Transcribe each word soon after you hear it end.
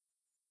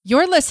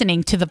You're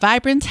listening to the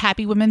Vibrant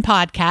Happy Women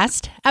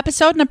podcast,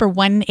 episode number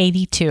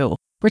 182.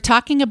 We're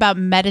talking about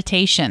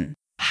meditation,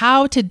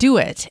 how to do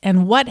it,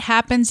 and what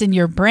happens in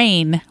your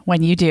brain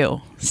when you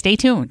do. Stay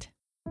tuned.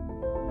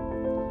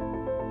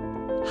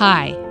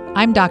 Hi,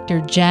 I'm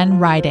Dr. Jen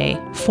Ride,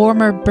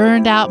 former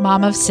burned out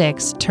mom of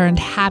 6 turned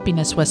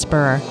happiness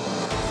whisperer.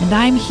 And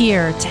I'm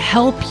here to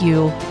help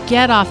you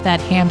get off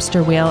that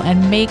hamster wheel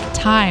and make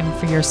time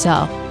for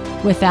yourself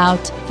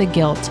without the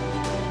guilt,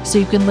 so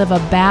you can live a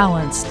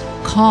balanced,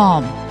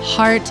 calm,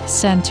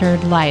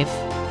 heart-centered life.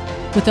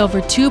 With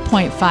over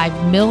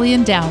 2.5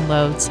 million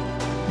downloads,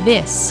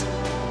 this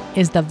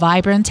is the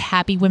Vibrant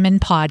Happy Women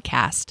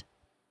podcast.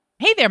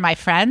 Hey there, my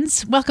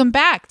friends. Welcome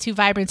back to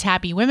Vibrant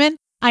Happy Women.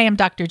 I am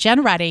Dr.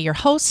 Jen Rade, your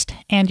host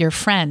and your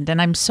friend,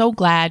 and I'm so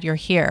glad you're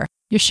here.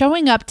 You're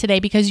showing up today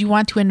because you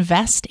want to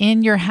invest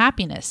in your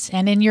happiness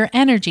and in your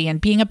energy and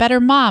being a better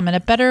mom and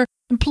a better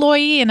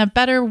employee and a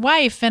better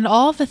wife and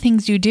all the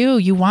things you do.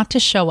 You want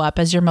to show up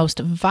as your most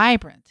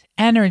vibrant,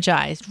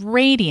 energized,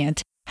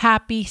 radiant,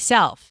 happy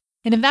self.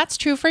 And if that's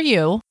true for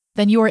you,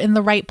 then you are in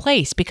the right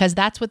place because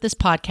that's what this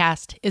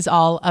podcast is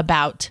all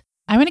about.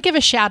 I want to give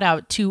a shout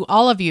out to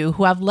all of you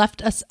who have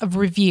left us a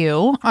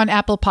review on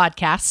Apple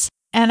Podcasts,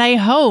 and I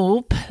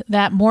hope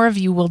that more of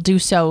you will do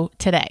so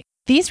today.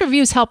 These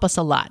reviews help us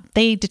a lot.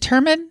 They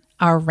determine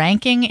our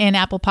ranking in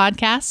Apple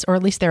Podcasts, or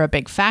at least they're a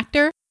big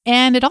factor,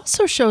 and it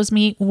also shows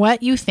me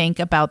what you think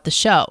about the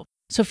show.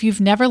 So if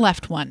you've never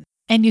left one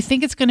and you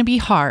think it's going to be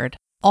hard,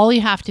 all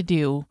you have to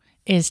do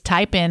is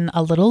type in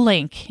a little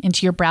link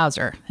into your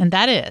browser, and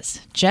that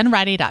is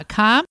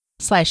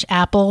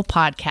jenride.com/Apple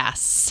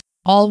Podcasts.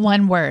 All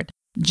one word,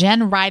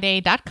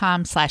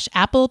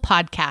 jenride.com/Apple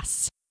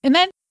Podcasts. And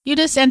then you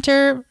just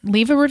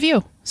leave a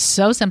review.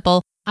 So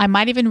simple. I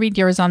might even read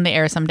yours on the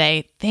air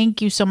someday.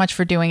 Thank you so much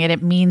for doing it.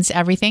 It means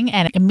everything,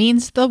 and it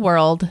means the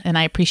world, and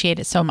I appreciate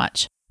it so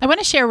much. I want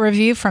to share a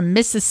review from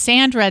Mrs.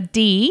 Sandra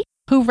D.,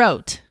 who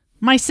wrote,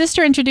 "My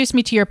sister introduced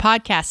me to your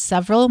podcast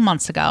several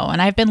months ago, and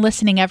I've been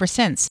listening ever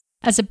since.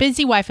 As a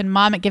busy wife and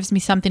mom, it gives me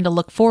something to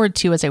look forward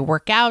to as I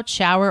work out,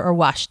 shower, or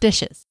wash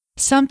dishes.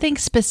 Something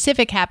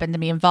specific happened to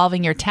me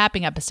involving your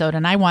tapping episode,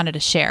 and I wanted to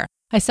share.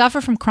 I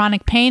suffer from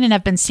chronic pain and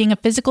have been seeing a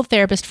physical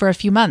therapist for a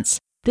few months.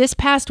 This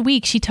past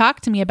week, she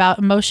talked to me about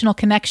emotional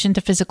connection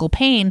to physical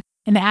pain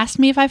and asked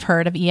me if I've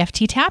heard of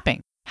EFT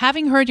tapping.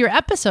 Having heard your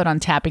episode on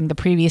tapping the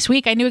previous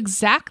week, I knew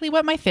exactly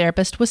what my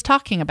therapist was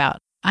talking about.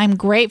 I'm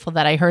grateful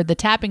that I heard the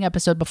tapping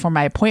episode before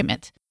my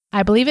appointment.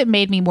 I believe it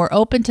made me more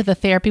open to the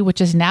therapy,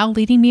 which is now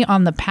leading me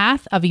on the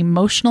path of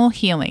emotional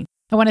healing.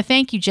 I want to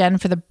thank you, Jen,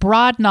 for the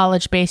broad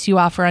knowledge base you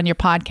offer on your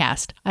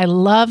podcast. I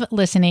love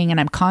listening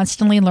and I'm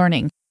constantly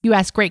learning. You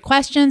ask great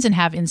questions and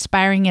have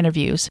inspiring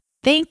interviews.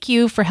 Thank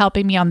you for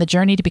helping me on the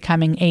journey to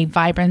becoming a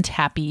vibrant,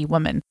 happy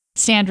woman."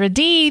 Sandra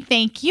D.,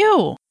 thank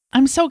you.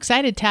 I'm so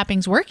excited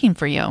tapping's working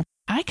for you.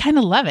 I kind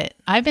of love it.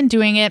 I've been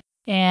doing it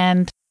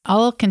and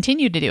I'll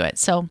continue to do it.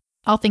 So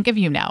I'll think of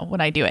you now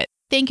when I do it.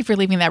 Thank you for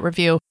leaving that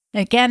review.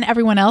 Again,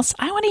 everyone else,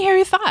 I want to hear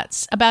your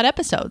thoughts about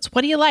episodes.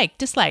 What do you like,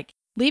 dislike?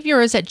 Leave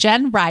yours at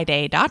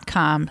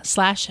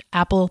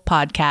jenride.com/Apple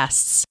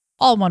Podcasts.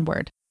 All one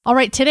word. All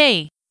right,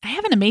 today, I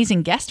have an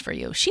amazing guest for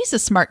you. She's a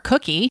smart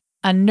cookie,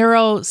 a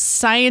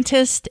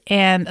neuroscientist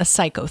and a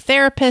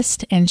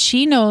psychotherapist, and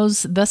she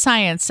knows the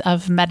science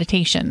of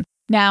meditation.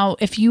 Now,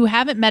 if you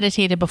haven't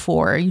meditated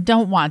before, or you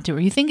don't want to, or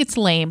you think it's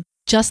lame,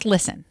 just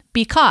listen,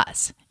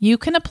 because you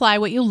can apply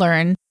what you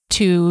learn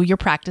to your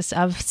practice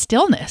of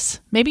stillness.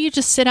 Maybe you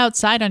just sit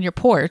outside on your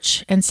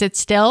porch and sit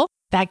still.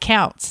 That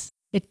counts.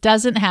 It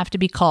doesn't have to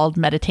be called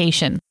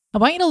meditation. I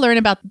want you to learn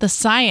about the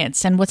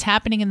science and what's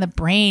happening in the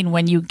brain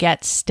when you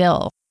get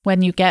still,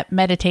 when you get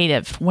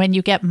meditative, when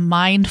you get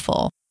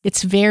mindful.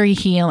 It's very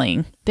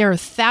healing. There are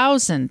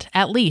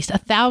at least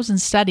 1,000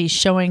 studies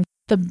showing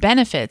the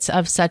benefits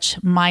of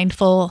such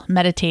mindful,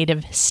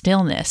 meditative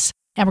stillness.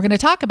 And we're going to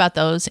talk about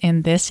those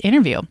in this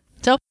interview.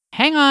 So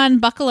hang on,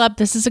 buckle up.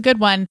 This is a good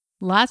one.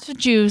 Lots of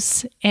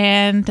juice,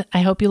 and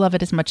I hope you love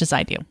it as much as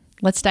I do.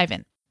 Let's dive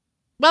in.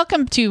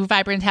 Welcome to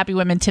Vibrant Happy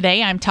Women.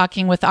 Today, I'm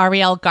talking with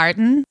Ariel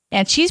Garten,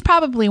 and she's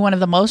probably one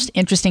of the most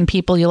interesting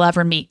people you'll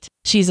ever meet.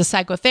 She's a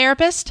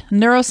psychotherapist,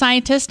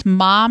 neuroscientist,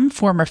 mom,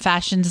 former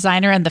fashion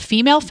designer, and the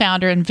female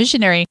founder and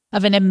visionary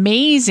of an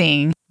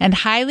amazing and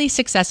highly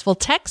successful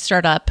tech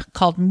startup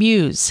called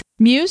Muse.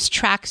 Muse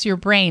tracks your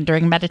brain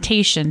during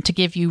meditation to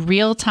give you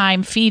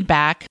real-time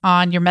feedback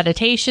on your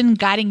meditation,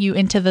 guiding you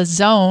into the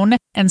zone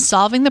and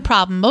solving the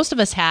problem most of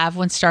us have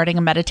when starting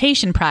a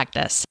meditation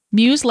practice.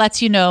 Muse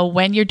lets you know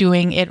when you're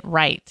doing it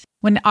right.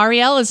 When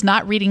Ariel is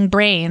not reading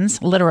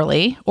brains,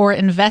 literally, or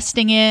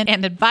investing in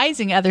and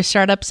advising other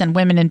startups and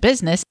women in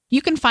business,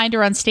 you can find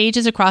her on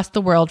stages across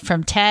the world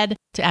from TED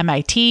to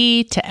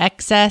MIT to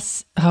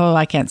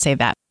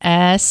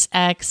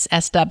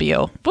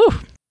SXSW. Woo!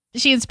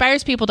 She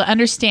inspires people to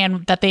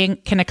understand that they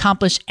can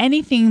accomplish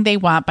anything they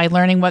want by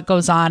learning what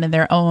goes on in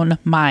their own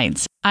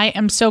minds. I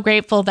am so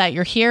grateful that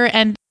you're here.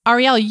 And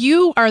Ariel,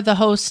 you are the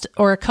host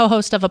or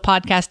co-host of a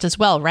podcast as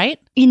well, right?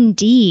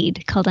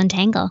 Indeed, called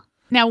Untangle.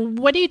 Now,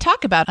 what do you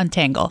talk about,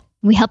 Untangle?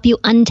 We help you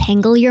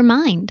untangle your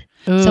mind.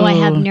 Ooh, so I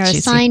have juicy.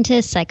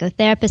 neuroscientists,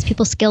 psychotherapists,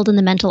 people skilled in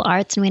the mental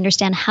arts, and we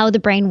understand how the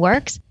brain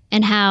works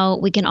and how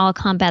we can all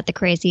combat the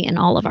crazy in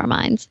all of our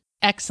minds.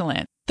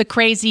 Excellent. The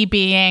crazy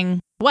being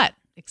what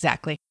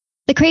exactly?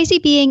 The crazy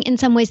being, in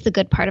some ways, the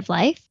good part of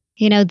life.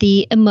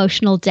 The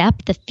emotional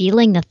depth, the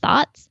feeling, the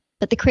thoughts.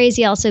 But the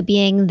crazy also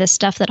being the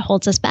stuff that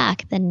holds us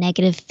back, the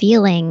negative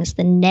feelings,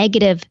 the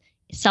negative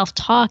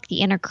self-talk,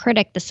 the inner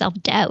critic, the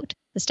self-doubt,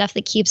 the stuff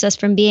that keeps us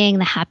from being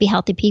the happy,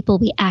 healthy people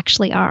we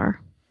actually are.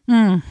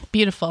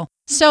 Beautiful.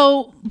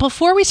 So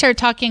before we start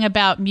talking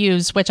about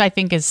Muse, which I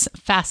think is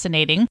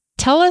fascinating,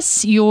 tell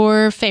us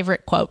your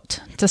favorite quote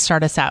to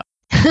start us out.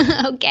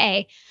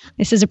 Okay.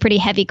 This is a pretty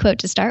heavy quote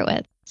to start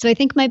with. So I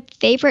think my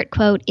favorite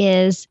quote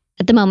is,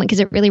 at the moment, because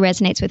it really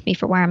resonates with me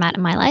for where I'm at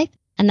in my life,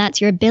 and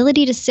that's, your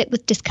ability to sit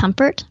with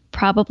discomfort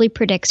probably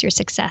predicts your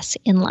success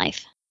in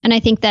life. And I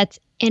think that's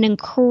an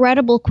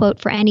incredible quote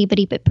for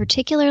anybody, but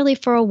particularly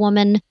for a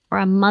woman or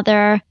a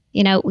mother.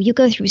 You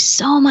go through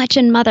so much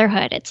in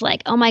motherhood. It's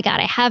like, oh my God,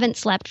 I haven't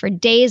slept for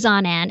days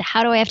on end.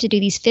 How do I have to do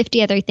these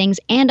 50 other things?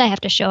 And I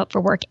have to show up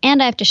for work,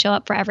 and I have to show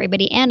up for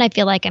everybody. And I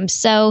feel like I'm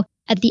so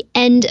at the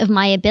end of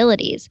my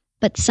abilities,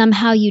 but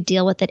somehow you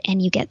deal with it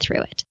and you get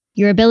through it.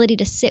 Your ability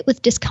to sit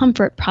with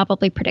discomfort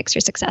probably predicts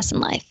your success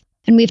in life.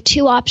 And we have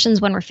two options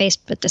when we're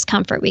faced with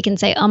discomfort. We can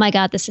say, oh my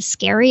God, this is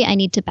scary. I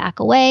need to back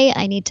away.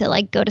 I need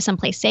to go to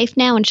someplace safe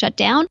now and shut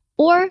down.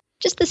 Or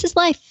just, this is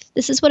life.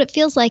 This is what it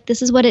feels like.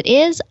 This is what it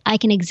is. I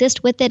can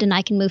exist with it and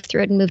I can move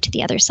through it and move to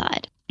the other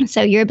side.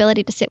 So your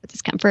ability to sit with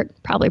discomfort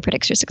probably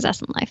predicts your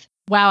success in life.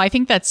 Wow, I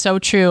think that's so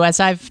true. As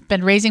I've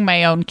been raising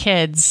my own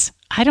kids,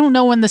 I don't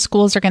know when the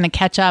schools are going to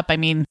catch up.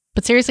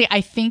 But seriously,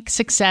 I think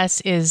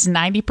success is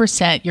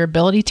 90% your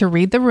ability to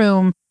read the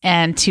room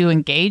and to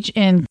engage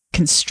in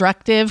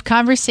constructive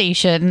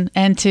conversation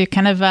and to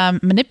kind of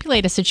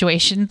manipulate a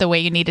situation the way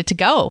you need it to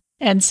go.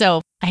 And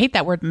so I hate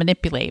that word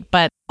manipulate,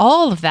 but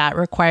all of that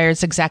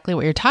requires exactly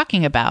what you're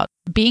talking about.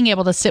 Being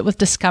able to sit with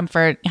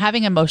discomfort,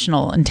 having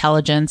emotional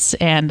intelligence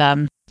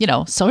and,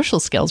 social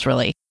skills,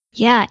 really.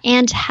 Yeah.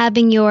 And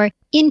having your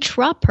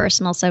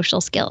intrapersonal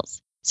social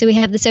skills. So we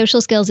have the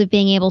social skills of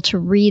being able to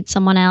read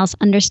someone else,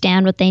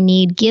 understand what they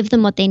need, give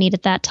them what they need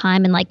at that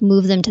time, and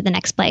move them to the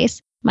next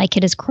place. My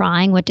kid is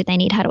crying. What do they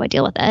need? How do I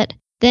deal with it?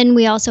 Then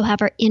we also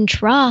have our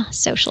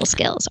intra-social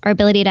skills, our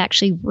ability to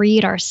actually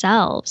read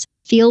ourselves,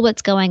 feel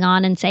what's going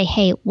on and say,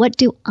 hey, what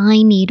do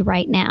I need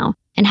right now?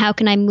 And how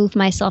can I move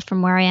myself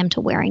from where I am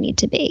to where I need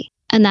to be?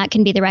 And that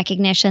can be the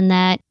recognition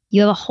that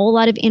you have a whole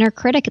lot of inner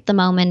critic at the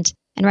moment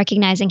and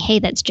recognizing, hey,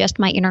 that's just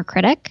my inner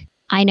critic.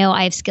 I know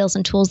I have skills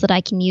and tools that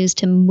I can use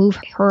to move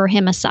her or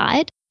him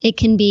aside. It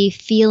can be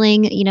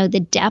feeling,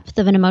 the depth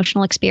of an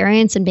emotional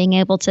experience and being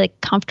able to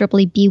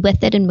comfortably be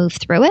with it and move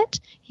through it,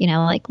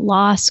 like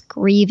loss,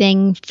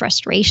 grieving,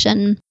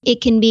 frustration.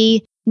 It can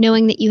be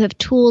knowing that you have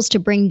tools to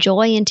bring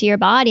joy into your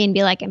body and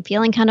be like, I'm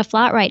feeling kind of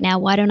flat right now.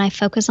 Why don't I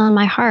focus on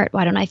my heart?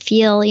 Why don't I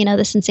feel,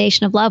 the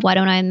sensation of love? Why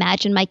don't I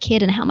imagine my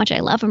kid and how much I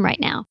love him right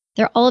now?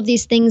 There are all of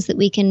these things that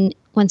we can,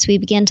 once we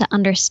begin to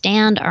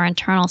understand our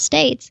internal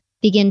states,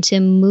 begin to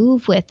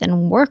move with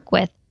and work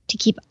with to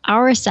keep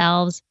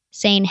ourselves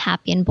sane,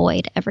 happy, and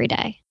buoyed every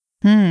day.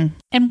 And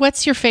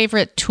what's your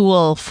favorite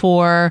tool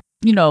for,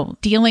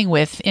 dealing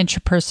with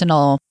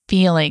interpersonal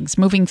feelings,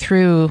 moving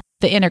through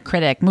the inner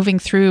critic, moving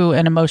through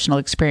an emotional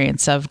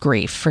experience of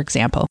grief, for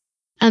example?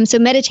 So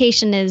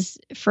meditation is,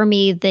 for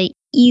me, the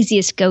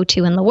easiest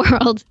go-to in the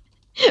world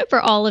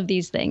for all of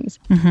these things.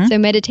 Mm-hmm. So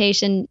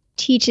meditation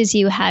teaches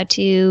you how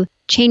to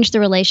change the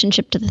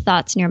relationship to the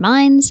thoughts in your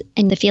minds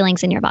and the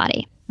feelings in your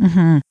body.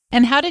 Mm-hmm.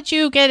 And how did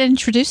you get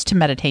introduced to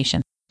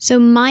meditation? So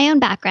my own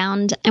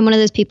background, I'm one of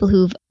those people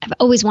I've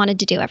always wanted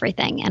to do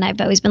everything. And I've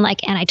always been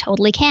like, and I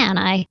totally can.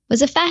 I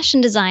was a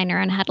fashion designer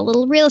and had a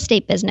little real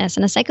estate business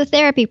and a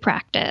psychotherapy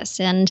practice.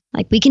 And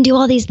we can do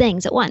all these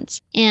things at once.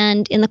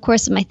 And in the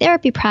course of my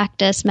therapy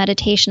practice,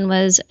 meditation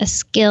was a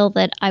skill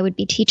that I would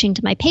be teaching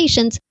to my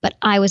patients, but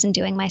I wasn't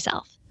doing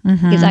myself.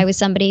 Mm-hmm. Because I was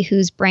somebody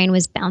whose brain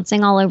was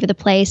bouncing all over the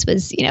place,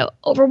 was,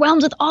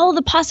 overwhelmed with all of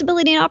the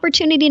possibility and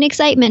opportunity and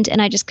excitement.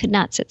 And I just could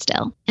not sit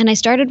still. And I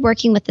started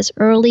working with this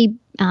early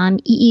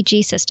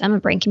EEG system, a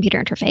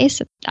brain-computer interface.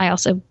 I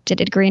also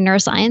did a degree in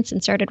neuroscience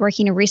and started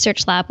working in a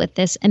research lab with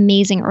this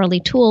amazing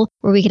early tool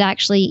where we could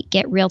actually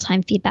get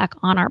real-time feedback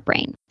on our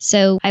brain.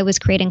 So I was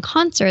creating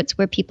concerts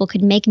where people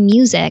could make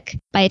music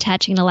by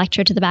attaching an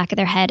electrode to the back of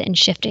their head and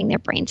shifting their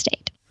brain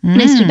state. And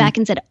I stood back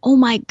and said, oh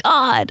my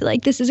God,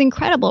 this is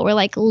incredible. We're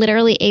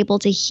literally able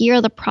to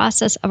hear the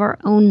process of our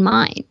own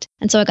mind.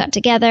 And so I got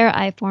together.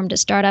 I formed a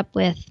startup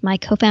with my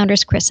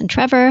co-founders, Chris and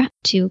Trevor,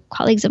 two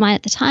colleagues of mine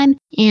at the time.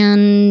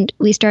 And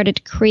we started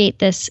to create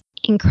this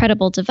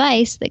incredible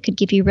device that could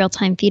give you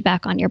real-time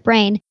feedback on your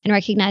brain and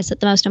recognize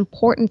that the most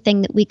important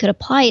thing that we could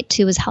apply it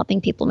to is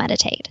helping people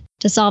meditate.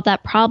 To solve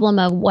that problem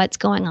of what's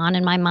going on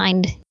in my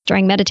mind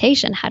during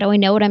meditation. How do I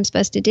know what I'm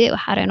supposed to do?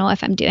 How do I know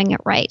if I'm doing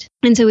it right?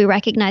 And so we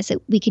recognized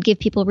that we could give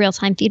people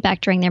real-time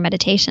feedback during their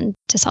meditation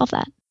to solve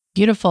that.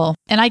 Beautiful.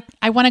 And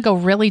I want to go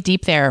really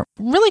deep there.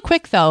 Really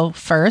quick, though,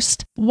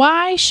 first,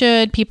 why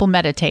should people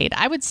meditate?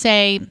 I would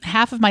say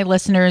half of my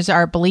listeners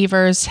are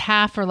believers,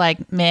 half are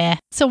like, meh.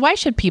 So why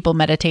should people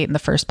meditate in the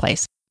first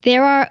place?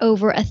 There are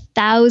over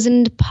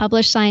 1,000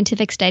 published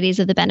scientific studies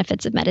of the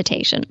benefits of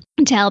meditation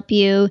to help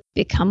you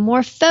become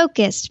more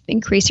focused,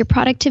 increase your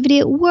productivity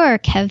at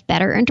work, have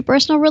better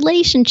interpersonal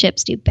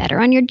relationships, do better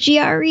on your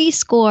GRE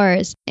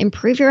scores,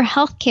 improve your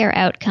healthcare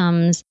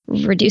outcomes,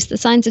 reduce the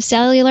signs of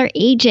cellular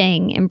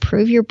aging,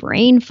 improve your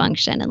brain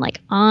function, and like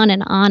on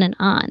and on and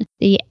on.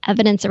 The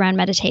evidence around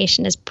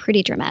meditation is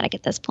pretty dramatic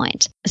at this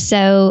point.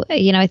 So,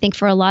 I think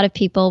for a lot of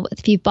people,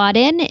 if you've bought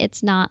in,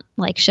 it's not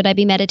like, should I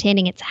be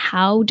meditating? It's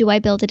how do I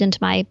build it into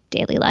my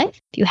daily life?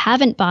 If you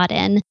haven't bought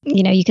in,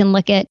 you can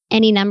look at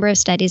any number of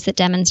studies that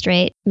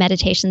demonstrate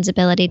meditation's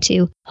ability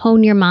to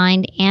hone your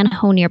mind and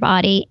hone your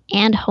body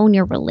and hone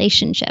your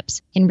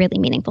relationships in really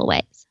meaningful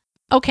ways.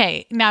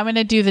 Okay, now I'm going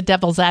to do the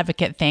devil's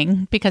advocate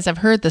thing because I've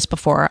heard this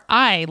before.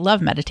 I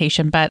love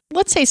meditation, but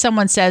let's say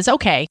someone says,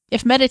 okay,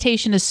 if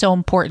meditation is so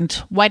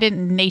important, why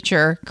didn't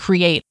nature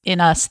create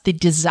in us the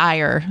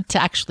desire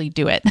to actually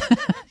do it?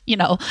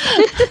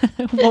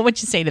 What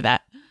would you say to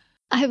that?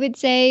 I would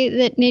say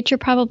that nature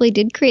probably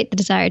did create the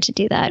desire to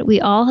do that. We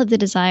all have the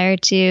desire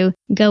to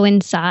go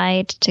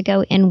inside, to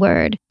go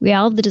inward. We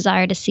all have the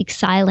desire to seek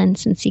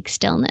silence and seek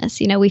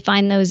stillness. We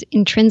find those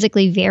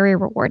intrinsically very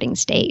rewarding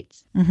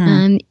states.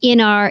 Mm-hmm. In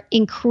our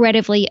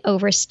incredibly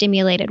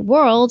overstimulated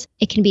world,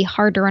 it can be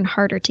harder and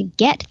harder to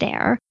get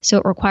there. So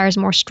it requires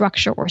more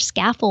structure or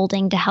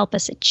scaffolding to help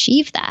us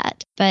achieve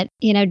that. But,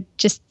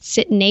 just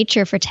sit in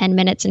nature for 10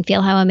 minutes and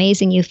feel how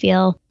amazing you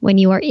feel when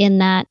you are in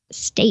that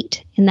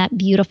state, in that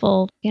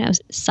beautiful,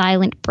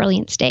 silent,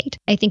 brilliant state.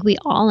 I think we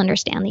all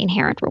understand the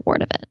inherent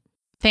reward of it.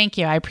 Thank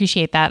you. I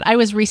appreciate that. I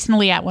was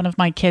recently at one of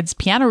my kids'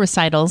 piano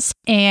recitals,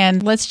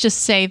 and let's just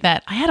say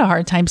that I had a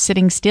hard time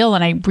sitting still.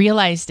 And I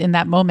realized in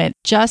that moment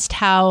just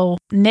how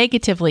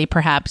negatively,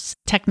 perhaps,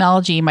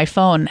 technology, my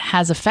phone,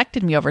 has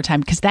affected me over time,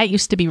 because that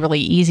used to be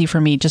really easy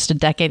for me just a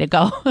decade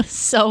ago.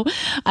 So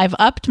I've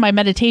upped my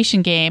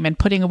meditation game and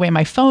putting away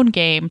my phone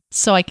game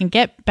so I can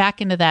get back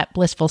into that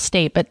blissful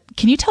state. But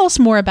can you tell us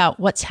more about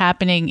what's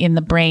happening in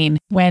the brain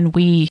when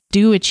we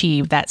do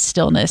achieve that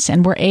stillness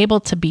and we're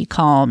able to be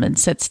calm and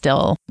sit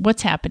still?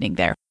 What's happening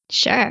there?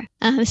 Sure.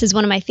 This is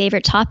one of my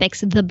favorite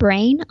topics, the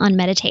brain on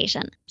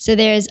meditation. So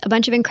there's a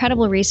bunch of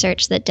incredible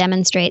research that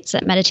demonstrates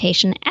that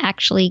meditation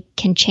actually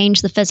can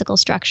change the physical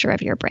structure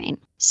of your brain.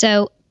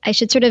 So I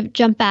should sort of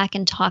jump back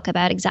and talk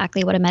about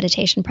exactly what a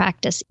meditation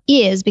practice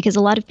is, because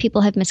a lot of people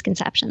have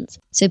misconceptions.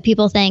 So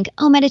people think,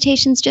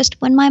 meditation's just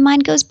when my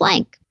mind goes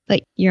blank.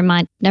 But your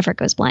mind never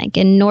goes blank,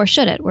 and nor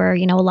should it. We're,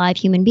 alive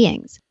human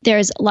beings.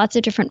 There's lots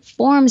of different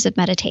forms of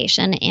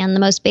meditation, and the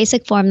most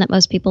basic form that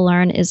most people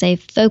learn is a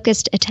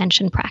focused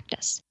attention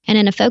practice. And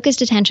in a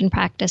focused attention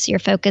practice, you're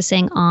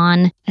focusing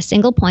on a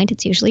single point.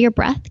 It's usually your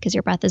breath, because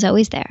your breath is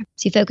always there.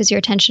 So you focus your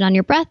attention on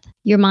your breath.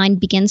 Your mind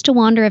begins to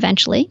wander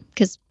eventually,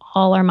 because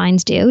all our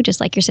minds do,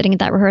 just like you're sitting at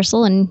that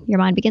rehearsal and your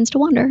mind begins to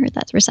wander at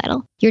that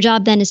recital. Your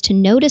job then is to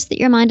notice that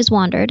your mind has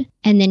wandered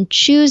and then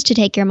choose to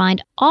take your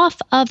mind off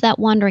of that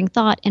wandering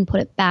thought and put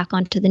it back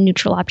onto the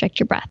neutral object,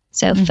 your breath.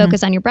 So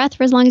focus on your breath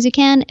for as long as you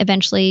can.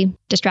 Eventually,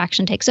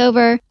 distraction takes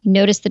over.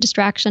 Notice the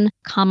distraction.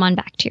 Come on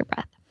back to your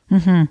breath.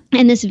 Mm-hmm.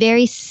 And this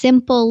very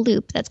simple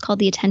loop, that's called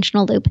the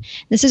attentional loop,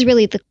 this is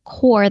really the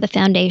core, the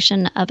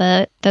foundation of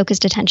a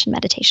focused attention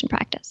meditation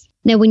practice.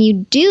 Now, when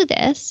you do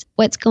this,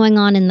 what's going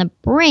on in the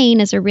brain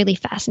is a really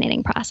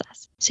fascinating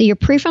process. So your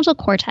prefrontal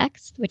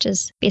cortex, which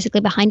is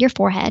basically behind your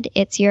forehead,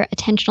 it's your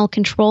attentional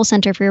control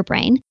center for your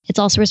brain. It's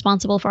also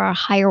responsible for our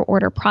higher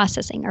order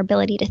processing, our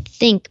ability to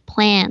think,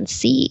 plan,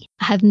 see,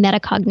 have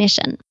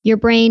metacognition. Your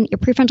brain, your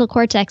prefrontal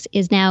cortex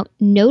is now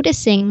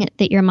noticing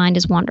that your mind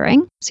is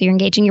wandering. So you're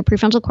engaging your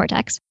prefrontal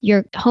cortex.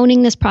 You're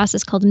honing this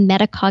process called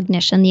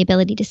metacognition, the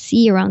ability to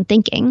see your own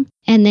thinking.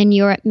 And then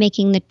you're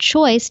making the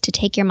choice to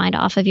take your mind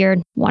off of your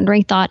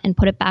wandering thought and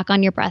put it back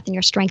on your breath, and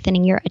you're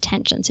strengthening your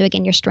attention. So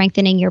again, you're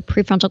strengthening your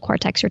prefrontal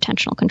cortex, your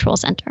attentional control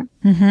center.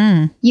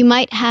 Mm-hmm. You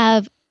might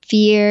have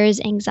fears,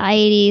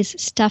 anxieties,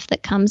 stuff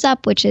that comes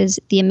up, which is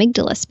the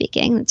amygdala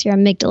speaking. That's your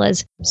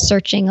amygdala's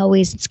searching,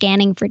 always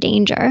scanning for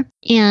danger.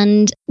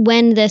 And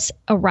when this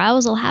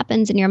arousal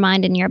happens in your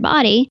mind and your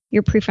body,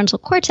 your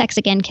prefrontal cortex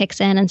again kicks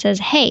in and says,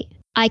 hey,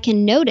 I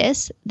can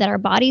notice that our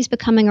body's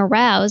becoming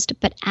aroused,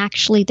 but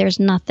actually there's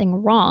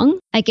nothing wrong.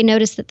 I can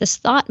notice that this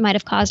thought might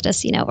have caused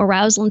us,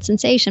 arousal and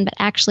sensation, but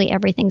actually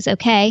everything's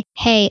okay.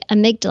 Hey,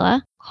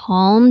 amygdala,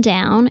 calm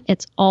down.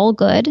 It's all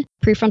good.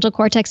 Prefrontal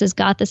cortex has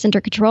got this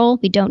under control.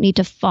 We don't need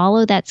to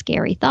follow that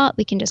scary thought.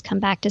 We can just come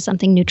back to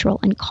something neutral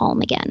and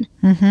calm again.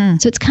 Mm-hmm.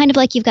 So it's kind of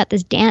like you've got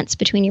this dance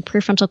between your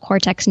prefrontal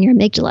cortex and your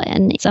amygdala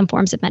in some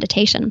forms of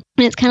meditation.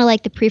 And it's kind of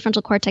like the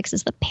prefrontal cortex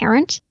is the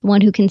parent, the one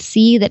who can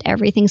see that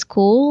everything's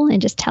cool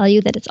and just tell you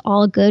that it's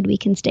all good. We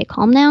can stay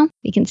calm now.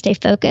 We can stay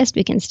focused.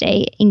 We can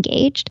stay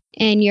engaged.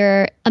 And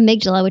your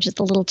amygdala, which is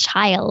the little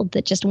child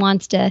that just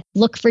wants to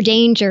look for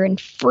danger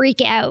and freak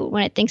out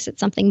when it thinks that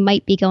something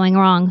might be going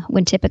wrong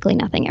when typically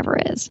nothing ever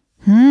is.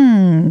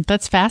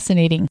 That's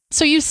fascinating.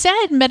 So you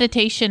said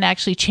meditation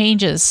actually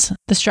changes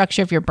the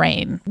structure of your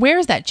brain. Where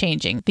is that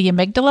changing? The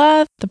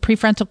amygdala, the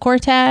prefrontal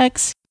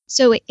cortex?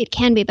 So it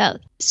can be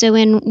both. So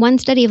in one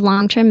study of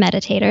long-term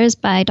meditators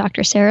by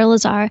Dr. Sarah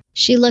Lazar,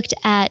 she looked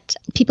at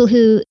people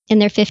who in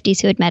their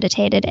 50s who had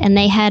meditated, and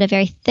they had a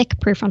very thick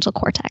prefrontal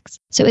cortex.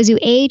 So as you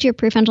age, your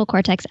prefrontal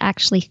cortex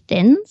actually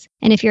thins.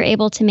 And if you're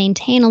able to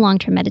maintain a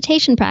long-term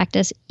meditation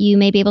practice, you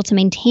may be able to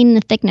maintain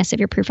the thickness of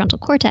your prefrontal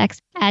cortex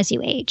as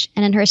you age.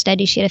 And in her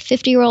study, she had a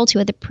 50-year-old who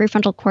had the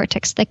prefrontal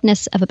cortex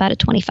thickness of about a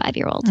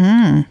 25-year-old.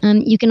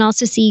 You can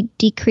also see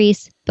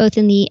decrease both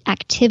in the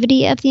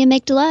activity of the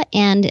amygdala,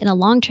 and in a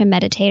long-term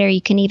meditator,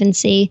 you can even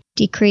see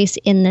decrease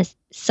in the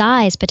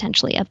size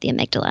potentially of the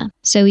amygdala.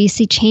 So you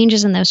see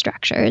changes in those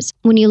structures.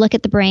 When you look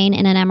at the brain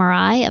in an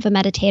MRI of a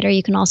meditator,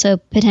 you can also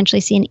potentially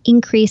see an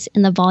increase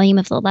in the volume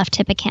of the left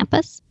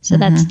hippocampus. So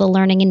that's the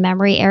learning and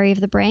memory area of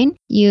the brain.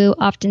 You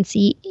often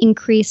see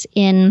increase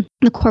in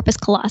the corpus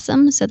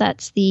callosum. So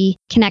that's the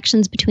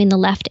connections between the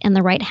left and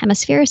the right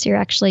hemisphere. So you're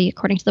actually,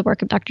 according to the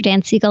work of Dr.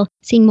 Dan Siegel,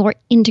 seeing more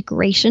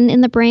integration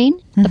in the brain.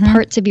 The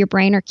parts of your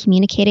brain are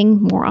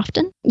communicating more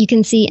often. You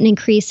can see an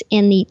increase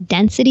in the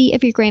density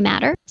of your gray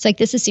matter. So like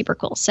this is super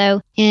cool. So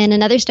in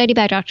another study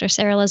by Dr.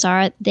 Sarah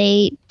Lazar,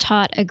 they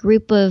taught a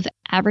group of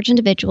average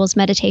individuals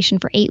meditation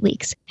for 8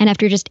 weeks. And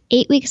after just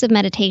 8 weeks of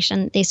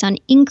meditation, they saw an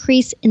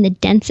increase in the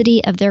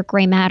density of their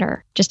gray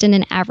matter, just in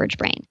an average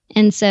brain.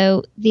 And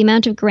so the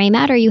amount of gray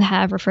matter you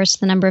have refers to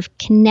the number of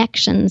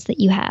connections that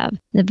you have,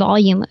 the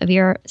volume of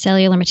your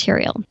cellular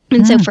material.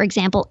 And so, for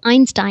example,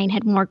 Einstein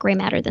had more gray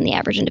matter than the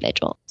average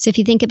individual. So if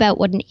you think about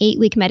what an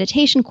 8-week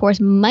meditation course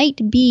might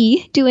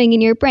be doing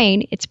in your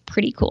brain, it's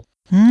pretty cool.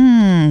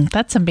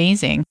 That's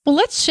amazing. Well,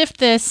 let's shift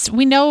this.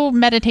 We know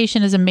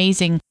meditation is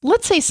amazing.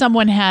 Let's say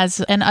someone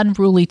has an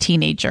unruly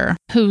teenager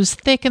who's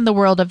thick in the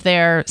world of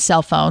their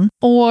cell phone,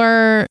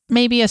 or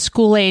maybe a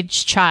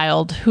school-age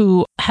child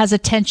who has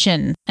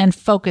attention and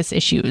focus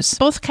issues,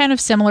 both kind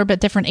of similar but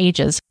different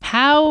ages.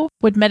 How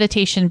would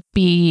meditation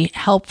be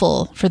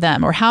helpful for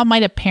them? Or how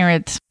might a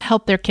parent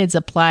help their kids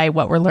apply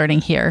what we're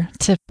learning here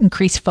to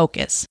increase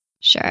focus?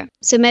 Sure.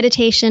 So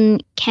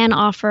meditation can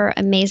offer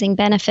amazing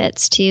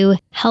benefits to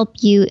help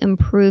you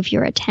improve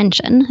your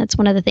attention. That's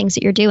one of the things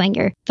that you're doing.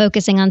 You're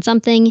focusing on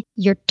something,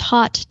 you're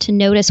taught to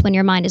notice when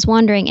your mind is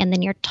wandering, and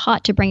then you're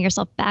taught to bring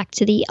yourself back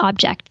to the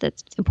object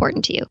that's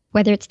important to you.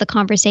 Whether it's the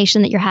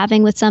conversation that you're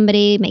having with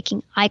somebody,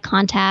 making eye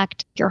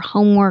contact, your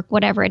homework,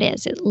 whatever it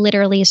is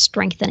literally is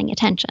strengthening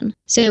attention.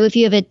 So if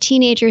you have a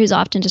teenager who's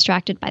often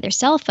distracted by their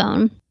cell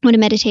phone, what a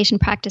meditation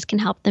practice can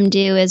help them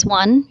do is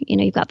 1,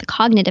 you've got the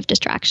cognitive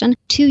distraction.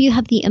 2, you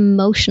have the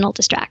emotional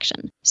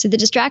distraction. So the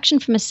distraction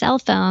from a cell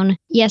phone,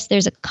 yes,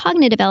 there's a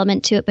cognitive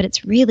element to it, but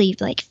it's really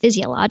like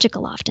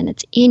physiological often.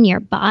 It's in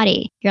your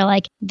body. You're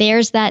like,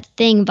 there's that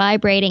thing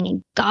vibrating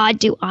and God,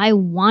 do I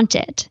want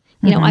it?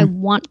 I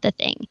want the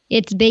thing.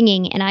 It's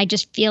binging and I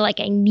just feel like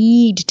I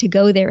need to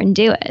go there and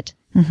do it.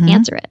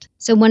 Answer it.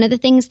 So one of the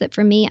things that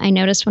for me, I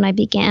noticed when I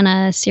began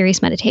a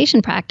serious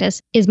meditation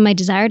practice is my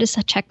desire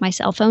to check my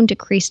cell phone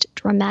decreased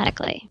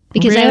dramatically.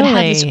 Because I would have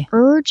this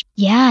urge.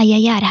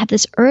 I'd have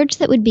this urge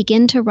that would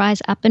begin to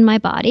rise up in my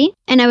body.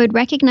 And I would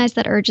recognize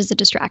that urge as a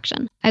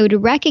distraction. I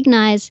would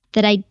recognize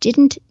that I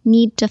didn't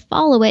need to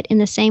follow it in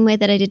the same way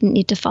that I didn't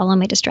need to follow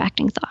my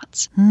distracting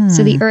thoughts.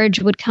 So the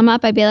urge would come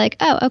up. I'd be like,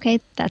 oh,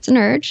 okay, that's an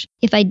urge.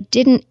 If I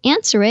didn't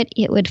answer it,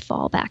 it would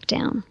fall back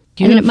down.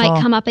 Beautiful. And then it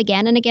might come up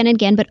again and again and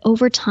again, but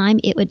over time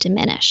it would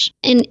diminish.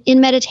 And in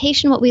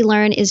meditation, what we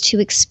learn is to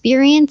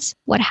experience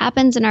what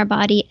happens in our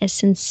body as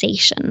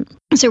sensation.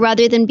 So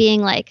rather than being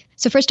like,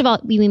 so first of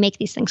all, we make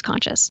these things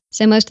conscious.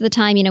 So most of the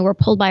time, we're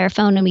pulled by our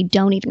phone and we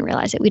don't even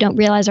realize it. We don't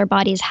realize our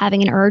body is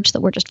having an urge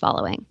that we're just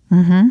following.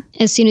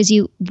 As soon as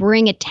you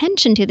bring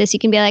attention to this, you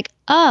can be like,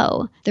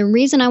 oh, the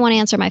reason I want to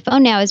answer my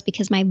phone now is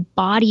because my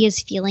body is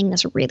feeling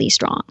this really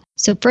strong.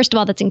 So first of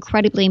all, that's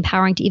incredibly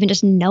empowering to even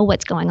just know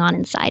what's going on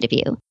inside of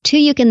you. 2,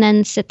 you can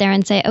then sit there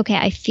and say, okay,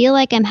 I feel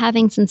like I'm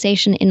having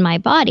sensation in my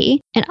body,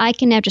 and I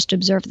can now just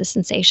observe the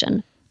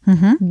sensation.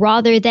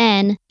 Rather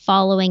than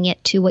following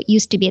it to what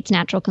used to be its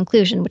natural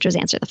conclusion, which was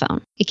answer the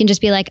phone. It can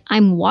just be like,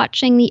 I'm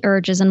watching the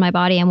urges in my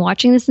body. I'm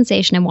watching the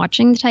sensation. I'm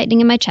watching the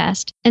tightening in my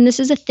chest. And this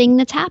is a thing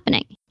that's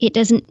happening. It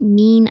doesn't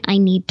mean I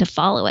need to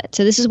follow it.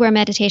 So this is where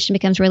meditation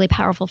becomes really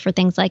powerful for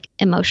things like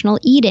emotional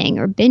eating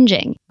or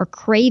binging or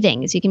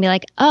cravings. You can be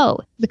like, oh,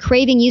 the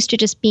craving used to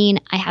just mean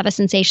I have a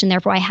sensation,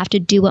 therefore I have to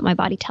do what my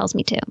body tells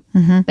me to.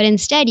 But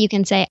instead you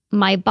can say,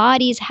 my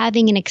body's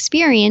having an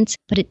experience,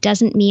 but it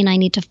doesn't mean I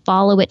need to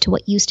follow it to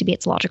what used to be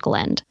its logical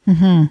end.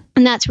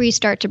 And that's where you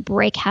start to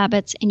break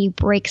habits and you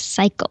break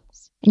cycles.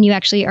 And you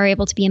actually are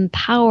able to be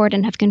empowered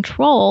and have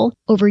control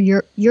over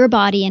your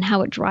body and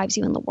how it drives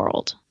you in the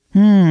world.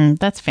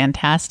 That's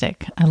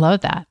fantastic. I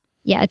love that.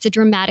 Yeah, it's a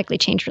dramatically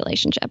changed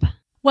relationship.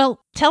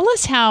 Well, tell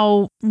us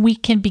how we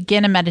can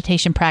begin a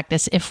meditation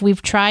practice if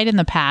we've tried in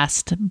the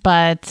past,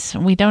 but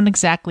we don't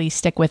exactly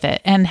stick with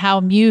it, and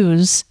how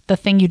Muse, the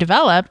thing you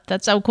developed,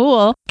 that's so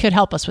cool, could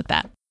help us with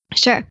that.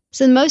 Sure.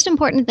 So the most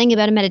important thing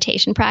about a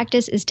meditation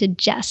practice is to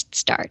just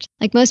start.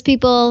 Like most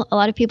people, a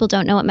lot of people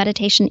don't know what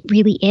meditation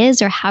really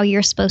is or how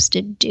you're supposed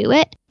to do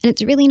it. And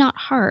it's really not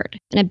hard.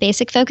 In a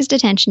basic focused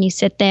attention, you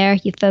sit there,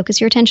 you focus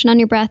your attention on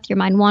your breath, your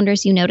mind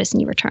wanders, you notice, and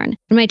you return. And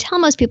when I tell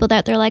most people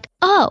that, they're like,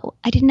 oh,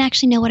 I didn't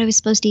actually know what I was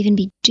supposed to even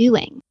be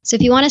doing. So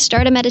if you want to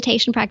start a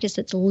meditation practice,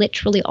 that's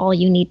literally all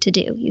you need to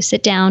do. You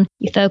sit down,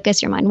 you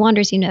focus, your mind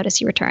wanders, you notice,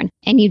 you return.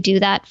 And you do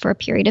that for a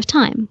period of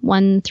time,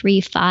 1,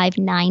 3, 5,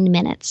 9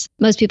 minutes.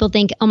 Most people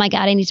think, oh my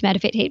God, I need to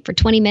meditate for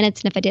 20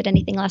 minutes. And if I did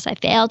anything less, I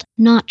failed.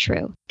 Not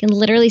true. You can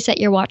literally set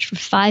your watch for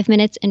 5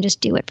 minutes and just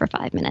do it for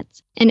 5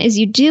 minutes. And as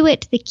you do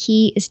it, the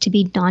key is to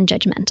be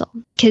non-judgmental.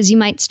 Because you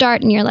might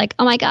start and you're like,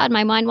 oh my God,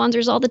 my mind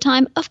wanders all the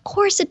time. Of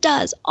course it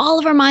does. All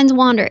of our minds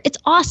wander. It's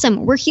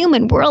awesome. We're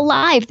human. We're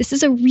alive. This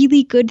is a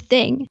really good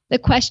thing. The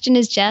question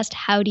is just,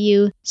 how do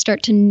you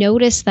start to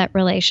notice that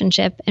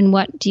relationship and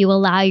what do you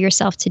allow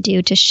yourself to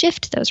do to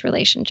shift those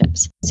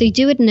relationships? So you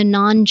do it in a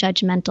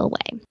non-judgmental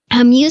way.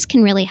 How Muse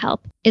can really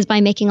help is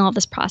by making all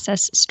this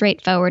process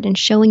straightforward and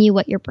showing you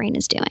what your brain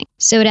is doing.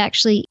 So it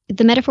actually,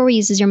 the metaphor we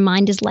use is your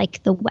mind is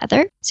like the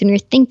weather. So when you're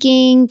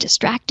thinking,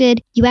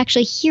 distracted, you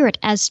actually hear it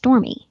as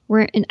stormy.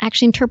 We're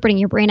actually interpreting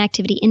your brain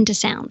activity into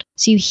sound.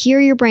 So you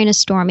hear your brain as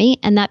stormy,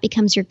 and that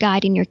becomes your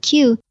guide and your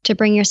cue to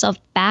bring yourself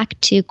back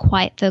to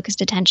quiet, focused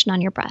attention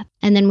on your breath.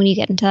 And then when you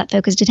get into that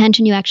focused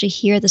attention, you actually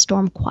hear the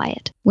storm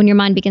quiet. When your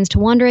mind begins to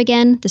wander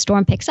again, the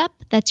storm picks up.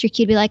 That's your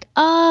cue to be like,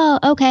 oh,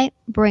 okay,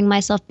 bring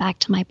myself back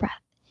to my breath.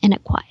 And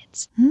it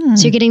quiets.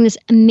 So you're getting this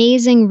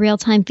amazing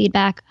real-time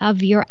feedback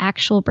of your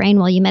actual brain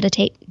while you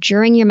meditate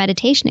during your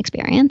meditation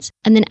experience.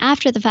 And then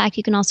after the fact,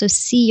 you can also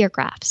see your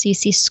graph. So you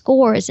see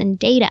scores and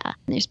data. And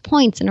there's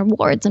points and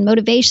rewards and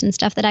motivation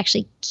stuff that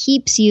actually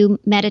keeps you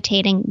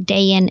meditating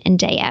day in and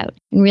day out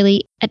and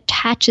really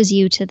attaches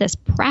you to this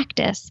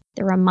practice.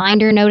 The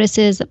reminder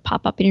notices that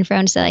pop up in your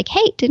phone to say like,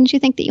 hey, didn't you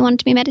think that you wanted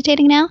to be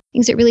meditating now?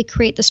 Things that really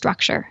create the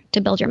structure to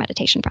build your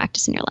meditation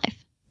practice in your life.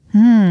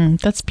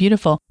 That's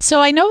beautiful.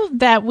 So I know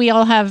that we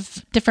all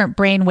have different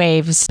brain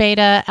waves,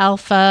 beta,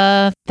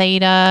 alpha,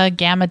 theta,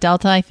 gamma,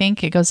 delta, I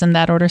think. It goes in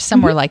that order,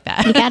 somewhere like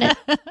that. You got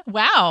it.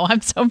 Wow,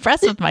 I'm so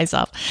impressed with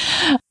myself.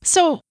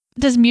 So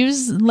does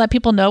Muse let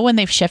people know when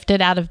they've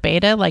shifted out of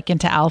beta, like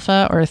into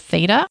alpha or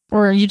theta,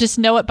 or you just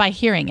know it by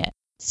hearing it?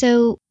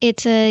 So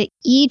it's a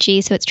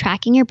EEG, so it's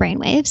tracking your brain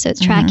waves. So it's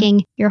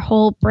tracking your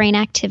whole brain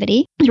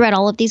activity throughout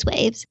all of these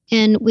waves.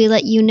 And we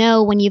let you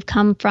know when you've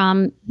come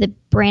from the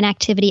brain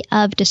activity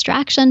of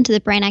distraction to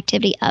the brain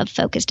activity of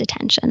focused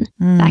attention.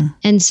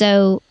 And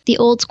so the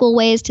old school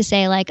way is to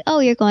say like, oh,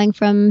 you're going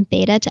from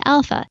beta to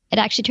alpha. It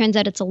actually turns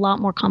out it's a lot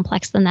more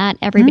complex than that.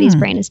 Everybody's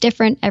brain is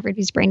different.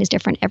 Everybody's brain is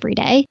different every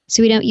day.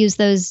 So we don't use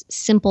those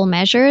simple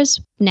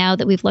measures now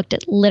that we've looked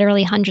at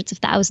literally hundreds of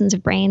thousands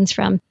of brains,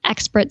 from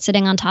experts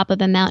sitting on top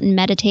of a mountain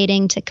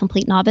meditating to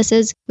complete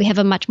novices. We have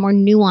a much more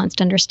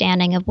nuanced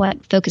understanding of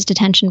what focused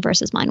attention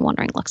versus mind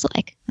wandering looks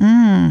like.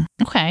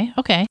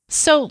 Okay.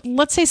 So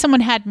let's say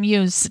someone had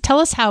Muse. Tell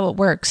us how it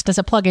works. Does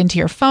it plug into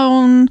your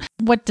phone?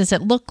 What does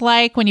it look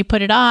like when you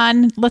put it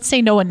on? Let's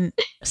say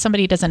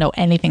somebody doesn't know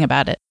anything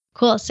about it.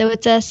 Cool. So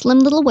it's a slim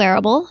little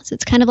wearable. So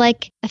it's kind of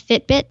like a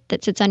Fitbit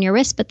that sits on your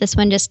wrist, but this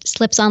one just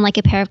slips on like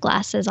a pair of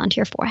glasses onto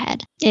your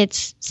forehead.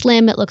 It's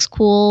slim. It looks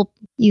cool.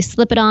 You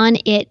slip it on.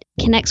 It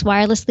connects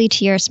wirelessly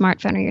to your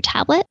smartphone or your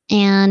tablet,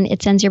 and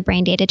it sends your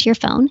brain data to your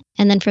phone.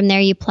 And then from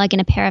there, you plug in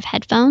a pair of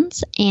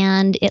headphones,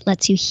 and it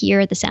lets you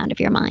hear the sound of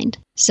your mind.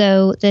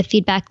 So the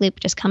feedback loop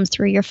just comes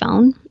through your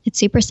phone. It's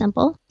super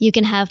simple. You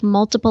can have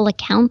multiple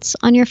accounts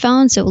on your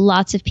phone. So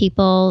lots of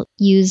people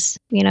use,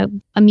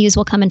 a Muse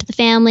will come into the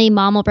family,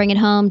 mom will bring it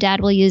home, dad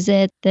will use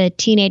it, the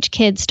teenage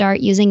kids start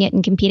using it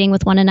and competing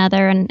with one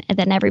another, and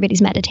then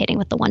everybody's meditating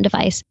with the one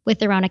device with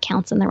their own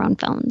accounts and their own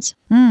phones.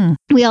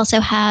 We also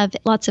have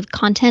lots of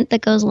content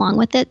that goes along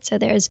with it. So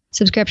there's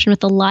subscription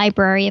with a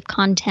library of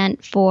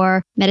content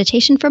for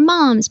meditation for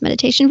moms,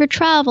 meditation for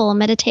travel,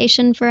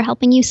 meditation for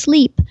helping you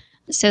sleep.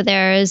 So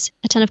there's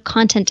a ton of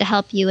content to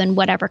help you in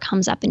whatever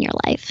comes up in your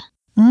life.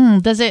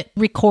 Does it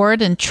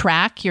record and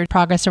track your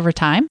progress over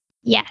time?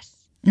 Yes.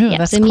 Ooh, yep.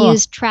 That's so cool.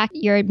 Muse track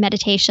your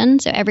meditation.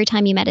 So every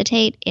time you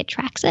meditate, it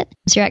tracks it.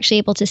 So you're actually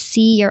able to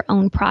see your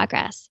own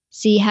progress,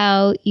 see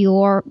how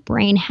your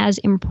brain has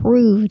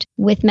improved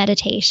with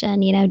meditation,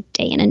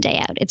 day in and day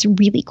out. It's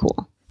really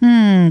cool.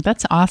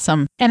 That's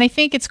awesome. And I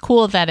think it's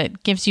cool that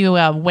it gives you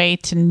a way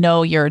to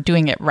know you're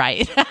doing it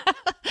right.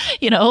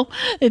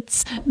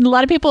 It's a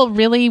lot of people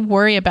really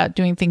worry about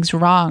doing things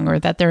wrong or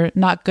that they're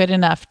not good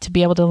enough to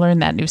be able to learn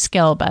that new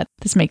skill. But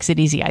this makes it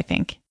easy, I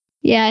think.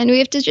 Yeah. And we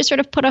have to just sort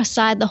of put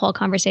aside the whole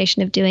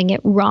conversation of doing it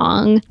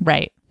wrong.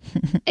 Right.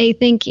 I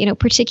think,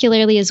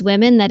 particularly as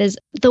women, that is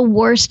the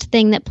worst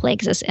thing that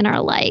plagues us in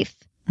our life.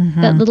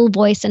 That little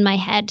voice in my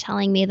head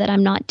telling me that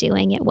I'm not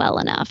doing it well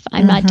enough.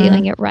 I'm not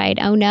doing it right.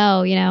 Oh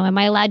no, am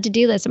I allowed to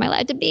do this? Am I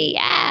allowed to be?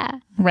 Yeah.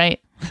 Right.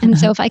 And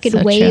so if I could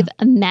So wave true.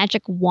 a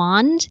magic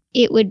wand,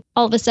 it would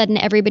all of a sudden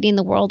everybody in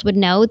the world would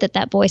know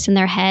that voice in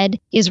their head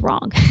is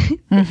wrong.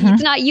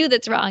 It's not you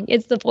that's wrong.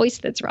 It's the voice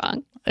that's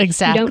wrong.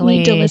 Exactly. You don't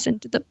need to listen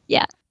to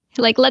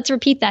Like, let's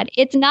repeat that.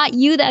 It's not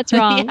you that's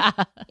wrong. Yeah.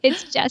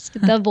 It's just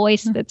the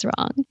voice that's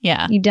wrong.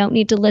 Yeah. You don't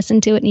need to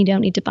listen to it and you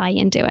don't need to buy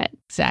into it.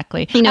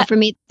 Exactly. For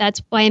me,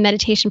 that's why a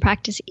meditation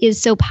practice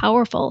is so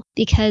powerful,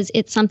 because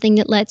it's something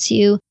that lets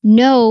you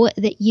know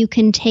that you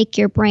can take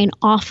your brain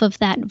off of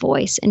that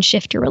voice and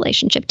shift your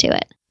relationship to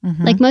it.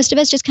 Mm-hmm. Like, most of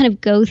us just kind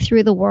of go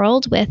through the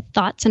world with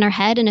thoughts in our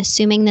head and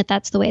assuming that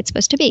that's the way it's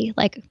supposed to be.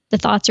 Like, the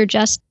thoughts are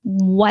just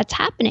what's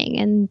happening,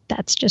 and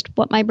that's just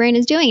what my brain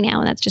is doing now,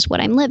 and that's just what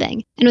I'm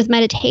living. And with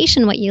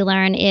meditation, what you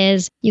learn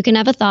is you can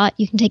have a thought,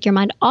 you can take your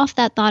mind off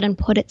that thought and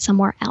put it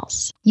somewhere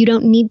else. You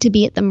don't need to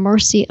be at the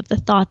mercy of the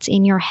thoughts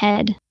in your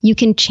head. You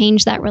can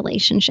change that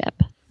relationship.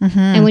 Mm-hmm.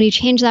 And when you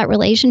change that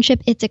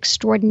relationship, it's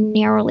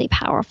extraordinarily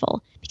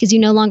powerful, because you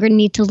no longer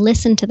need to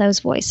listen to those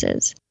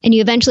voices. And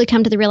you eventually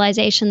come to the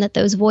realization that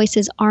those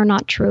voices are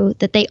not true,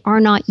 that they are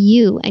not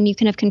you, and you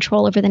can have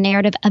control over the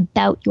narrative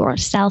about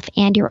yourself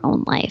and your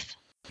own life.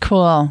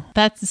 Cool.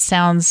 That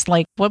sounds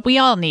like what we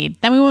all need.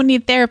 Then we won't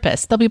need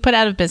therapists. They'll be put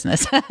out of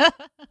business.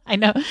 I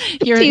know.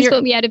 Please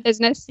put me out of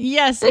business.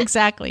 Yes,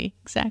 exactly.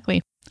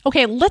 Exactly.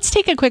 Okay, let's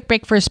take a quick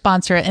break for a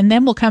sponsor, and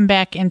then we'll come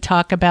back and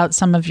talk about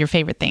some of your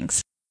favorite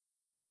things.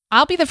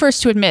 I'll be the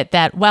first to admit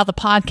that while the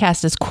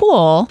podcast is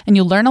cool and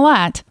you learn a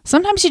lot,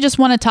 sometimes you just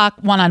want to talk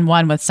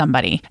one-on-one with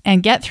somebody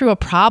and get through a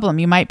problem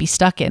you might be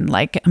stuck in,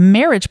 like a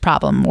marriage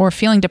problem, or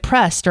feeling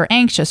depressed or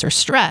anxious or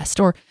stressed,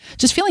 or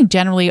just feeling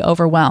generally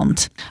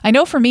overwhelmed. I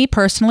know for me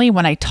personally,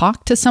 when I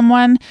talk to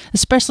someone,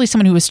 especially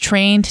someone who is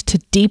trained to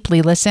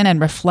deeply listen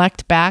and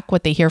reflect back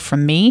what they hear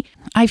from me,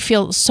 I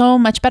feel so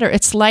much better.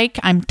 It's like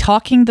I'm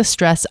talking the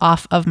stress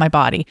off of my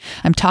body.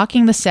 I'm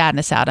talking the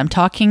sadness out. I'm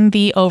talking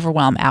the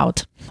overwhelm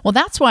out. Well,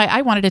 that's why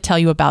I wanted to tell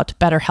you about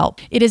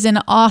BetterHelp. It is an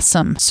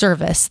awesome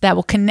service that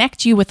will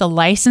connect you with a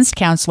licensed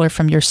counselor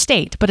from your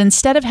state. But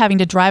instead of having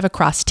to drive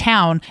across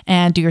town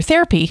and do your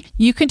therapy,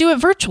 you can do it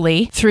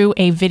virtually through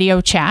a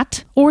video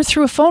chat or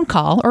through a phone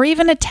call or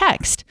even a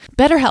text.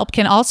 BetterHelp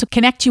can also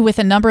connect you with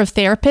a number of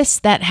therapists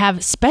that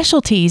have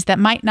specialties that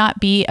might not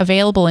be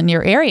available in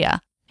your area.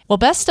 Well,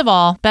 best of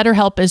all,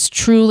 BetterHelp is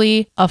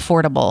truly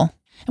affordable.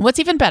 And what's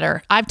even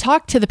better, I've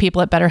talked to the people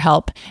at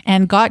BetterHelp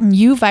and gotten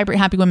you Vibrant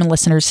Happy Women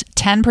listeners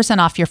 10%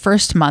 off your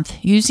first month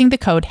using the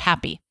code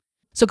HAPPY.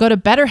 So go to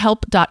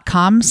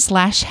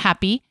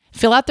betterhelp.com/happy,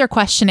 fill out their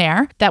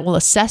questionnaire that will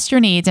assess your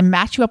needs and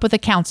match you up with a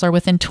counselor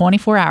within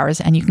 24 hours,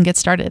 and you can get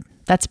started.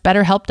 That's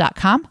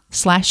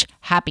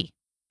betterhelp.com/happy.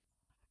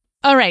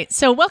 All right.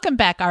 So welcome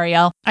back,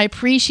 Ariel. I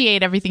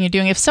appreciate everything you're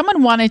doing. If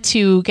someone wanted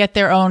to get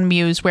their own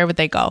muse, where would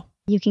they go?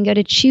 You can go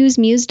to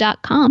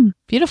choosemuse.com.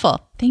 Beautiful.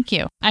 Thank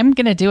you. I'm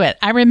going to do it.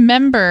 I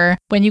remember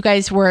when you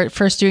guys were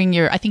first doing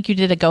I think you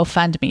did a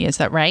GoFundMe. Is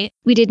that right?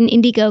 We did an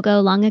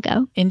Indiegogo long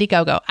ago.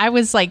 Indiegogo. I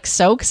was like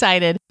so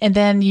excited. And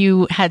then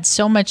you had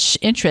so much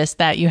interest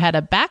that you had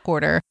a back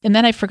order. And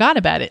then I forgot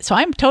about it. So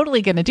I'm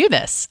totally going to do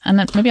this. And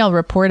then maybe I'll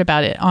report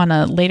about it on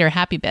a later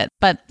happy bit.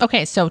 But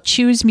okay. So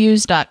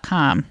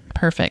choosemuse.com.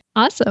 Perfect.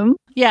 Awesome.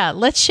 Yeah,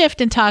 let's shift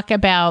and talk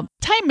about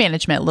time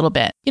management a little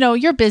bit. You know,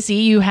 you're busy,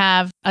 you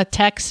have a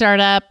tech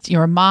startup,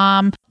 you're a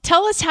mom.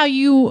 Tell us how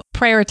you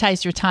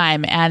prioritize your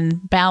time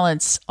and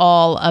balance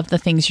all of the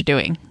things you're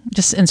doing.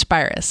 Just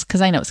inspire us,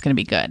 because I know it's going to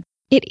be good.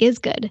 It is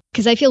good,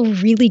 because I feel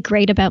really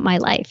great about my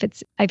life.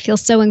 I feel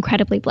so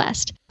incredibly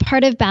blessed.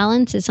 Part of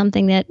balance is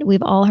something that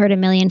we've all heard a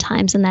million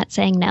times, and that's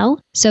saying no.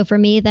 So for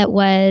me, that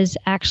was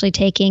actually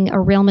taking a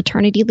real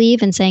maternity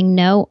leave and saying,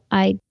 no,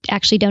 I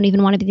actually don't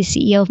even want to be the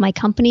CEO of my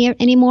company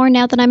anymore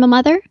now that I'm a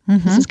mother.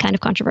 Mm-hmm. This is kind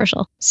of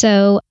controversial.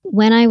 So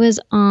when I was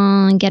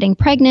on getting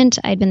pregnant,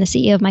 I'd been the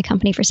CEO of my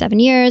company for 7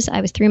 years. I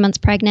was 3 months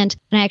pregnant,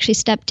 and I actually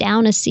stepped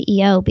down as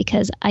CEO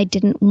because I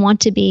didn't want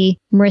to be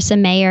Marissa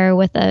Mayer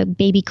with a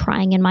baby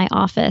crying in my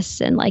office.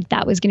 And like,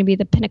 that was going to be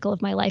the pinnacle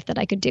of my life, that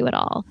I could do it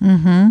all.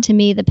 Mm-hmm. To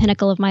me, the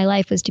pinnacle of my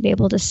life was to be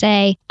able to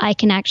say, I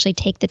can actually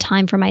take the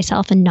time for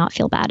myself and not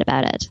feel bad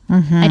about it.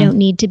 Mm-hmm. I don't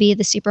need to be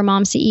the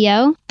supermom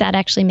CEO. That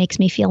actually makes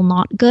me feel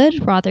not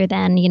good, rather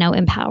than,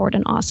 empowered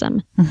and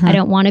awesome. Mm-hmm. I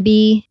don't want to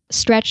be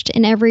stretched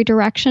in every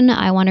direction.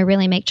 I want to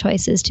really make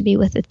choices to be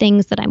with the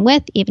things that I'm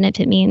with, even if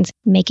it means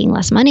making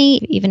less money,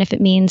 even if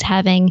it means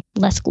having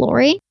less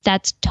glory.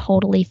 That's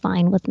totally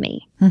fine with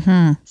me.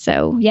 Mm-hmm.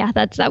 So yeah,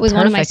 that was Perfect.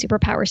 One of my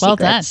superpower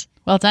secrets.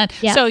 Well done.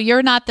 Yeah. So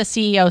you're not the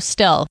CEO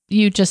still.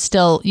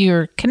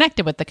 You're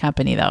connected with the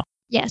company though.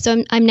 Yeah,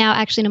 so I'm now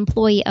actually an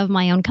employee of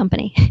my own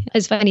company,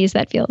 as funny as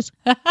that feels.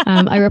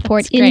 I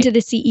report into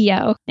the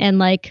CEO,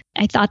 and I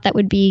thought that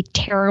would be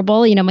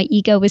terrible. My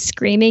ego was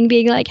screaming,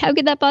 being like, how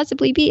could that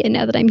possibly be? And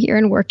now that I'm here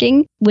and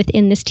working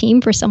within this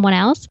team for someone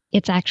else,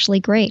 it's actually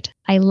great.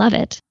 I love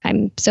it.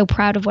 I'm so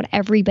proud of what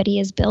everybody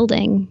is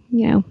building,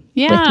 with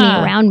me,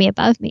 around me,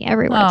 above me,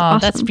 everywhere. It's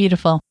awesome. That's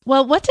beautiful.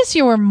 Well, what does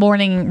your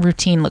morning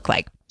routine look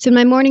like? So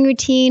my morning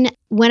routine,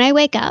 when I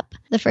wake up,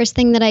 the first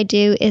thing that I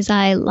do is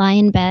I lie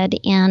in bed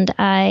and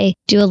I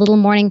do a little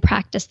morning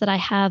practice that I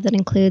have that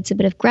includes a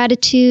bit of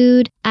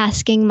gratitude,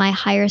 asking my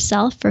higher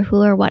self for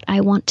who or what I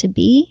want to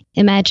be,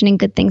 imagining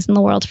good things in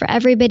the world for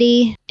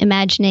everybody,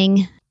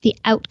 imagining the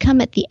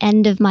outcome at the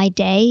end of my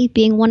day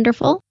being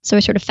wonderful. So I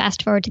sort of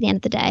fast forward to the end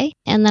of the day.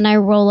 And then I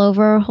roll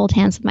over, hold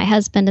hands with my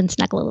husband, and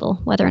snuggle a little,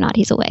 whether or not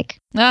he's awake.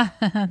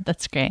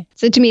 That's great.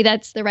 So to me,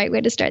 that's the right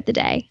way to start the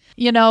day.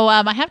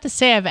 I have to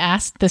say I've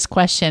asked this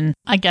question,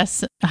 I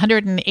guess,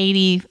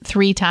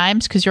 183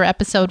 times because you're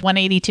episode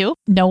 182.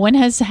 No one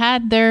has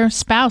had their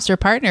spouse or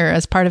partner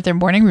as part of their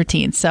morning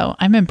routine. So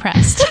I'm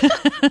impressed.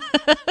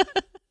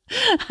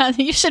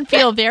 You should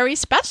feel very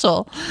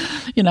special,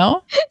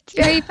 It's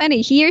very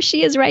funny. He or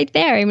she is right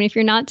there. I mean, if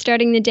you're not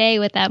starting the day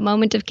with that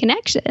moment of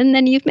connection,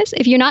 then you've missed.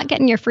 If you're not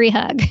getting your free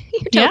hug,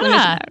 you're totally missing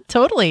out.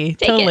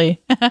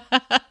 Totally.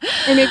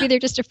 Or maybe they're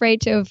just afraid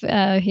to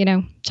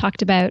have,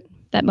 talked about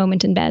that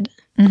moment in bed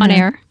on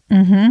air.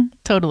 Mm-hmm.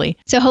 Totally.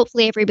 So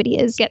hopefully everybody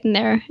is getting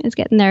their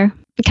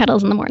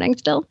cuddles in the morning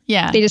still.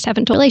 Yeah. They just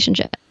haven't told a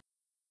relationship.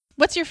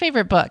 What's your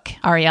favorite book,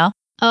 Ariel?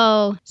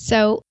 Oh,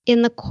 so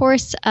in the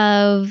course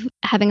of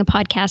having a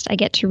podcast, I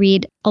get to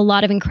read a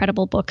lot of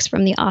incredible books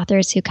from the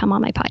authors who come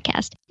on my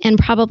podcast. And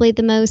probably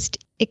the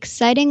most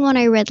exciting one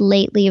I read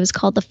lately was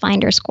called The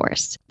Finder's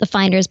Course. The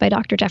Finders by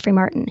Dr. Jeffrey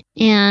Martin.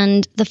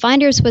 And The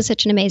Finders was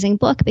such an amazing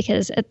book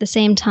because at the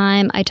same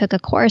time, I took a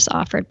course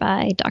offered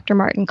by Dr.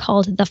 Martin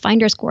called The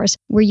Finder's Course,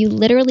 where you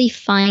literally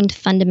find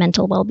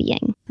fundamental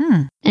well-being.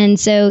 And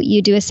so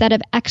you do a set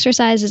of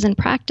exercises and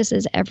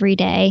practices every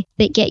day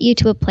that get you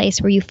to a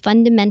place where you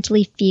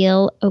fundamentally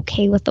feel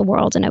okay with the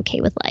world and okay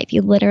with life.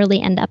 You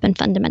literally end up in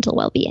fundamental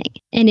well-being.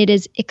 And it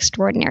is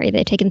extraordinary.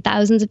 They've taken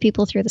thousands of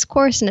people through this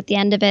course, and at the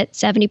end of it,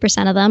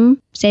 70% of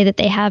them say that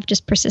they have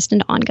just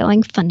persistent,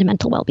 ongoing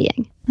fundamental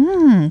well-being.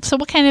 So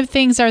what kind of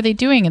things are they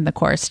doing in the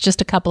course?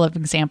 Just a couple of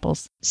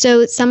examples.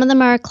 So some of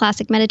them are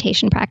classic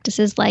meditation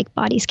practices like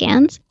body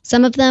scans.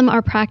 Some of them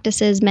are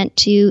practices meant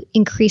to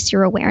increase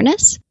your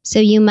awareness. So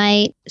you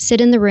might sit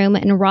in the room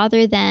and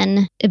rather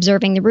than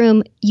observing the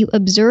room, you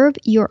observe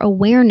your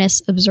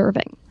awareness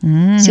observing.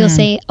 So you'll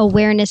say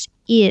awareness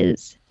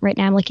is. Right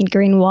now I'm looking at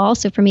green wall.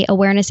 So for me,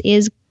 awareness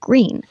is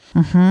green.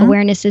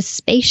 Awareness is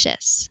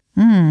spacious.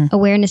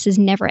 Awareness is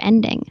never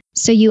ending.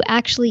 So you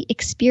actually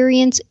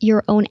experience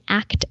your own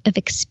act of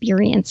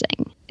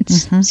experiencing.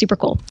 It's super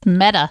cool.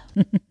 Meta.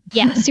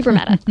 Yeah, super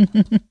meta.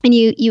 And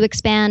you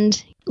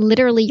expand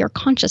literally your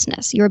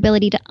consciousness, your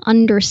ability to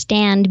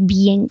understand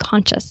being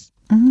conscious.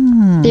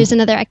 There's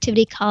another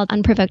activity called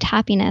unprovoked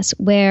happiness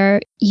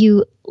where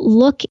you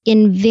look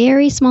in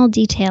very small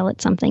detail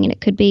at something, and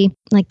it could be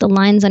like the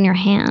lines on your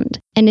hand.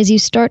 And as you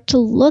start to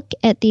look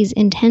at these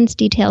intense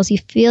details, you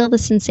feel the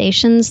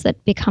sensations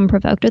that become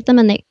provoked with them.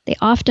 And they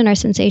often are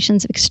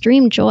sensations of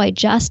extreme joy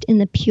just in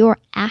the pure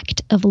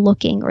act of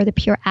looking or the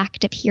pure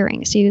act of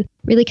hearing. So you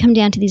really come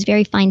down to these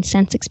very fine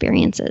sense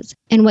experiences.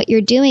 And what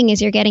you're doing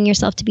is you're getting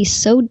yourself to be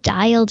so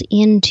dialed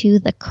into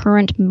the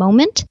current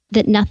moment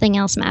that nothing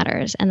else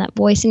matters. And that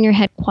voice in your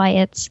head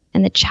quiets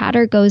and the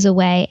chatter goes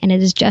away. And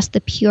it is just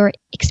the pure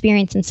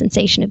experience and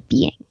sensation of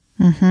being.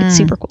 It's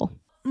super cool.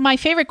 My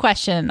favorite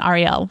question,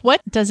 Ariel, what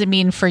does it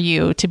mean for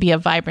you to be a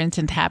vibrant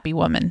and happy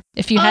woman?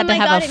 If you had to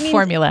have a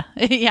formula.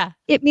 Yeah.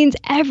 It means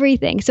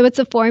everything. So it's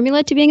a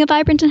formula to being a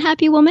vibrant and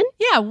happy woman?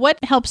 Yeah. What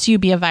helps you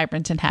be a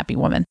vibrant and happy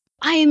woman?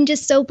 I am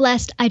just so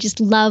blessed. I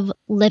just love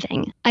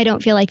living. I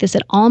don't feel like this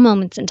at all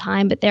moments in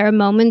time, but there are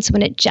moments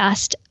when it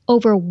just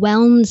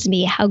overwhelms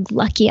me how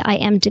lucky I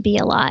am to be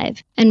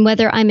alive. And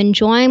whether I'm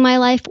enjoying my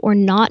life or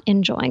not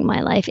enjoying my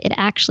life, it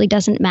actually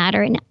doesn't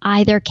matter in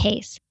either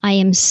case. I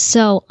am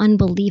so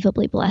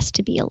unbelievably blessed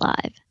to be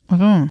alive.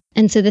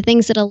 And so the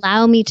things that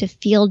allow me to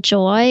feel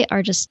joy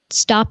are just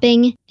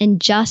stopping and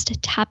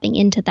just tapping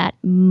into that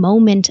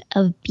moment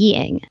of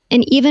being.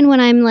 And even when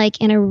I'm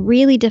like in a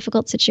really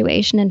difficult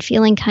situation and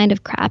feeling kind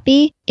of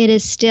crappy, it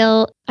is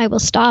still, I will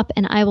stop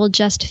and I will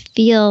just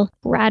feel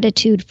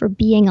gratitude for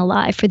being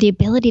alive, for the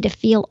ability to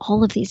feel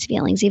all of these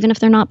feelings, even if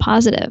they're not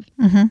positive.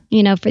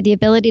 For the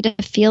ability to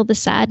feel the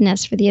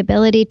sadness, for the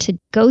ability to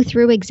go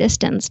through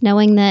existence,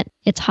 knowing that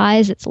its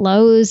highs, its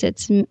lows,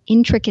 its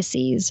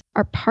intricacies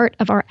are part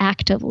of our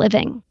act of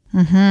living.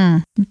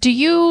 Do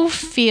you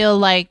feel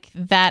like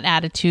that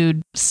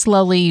attitude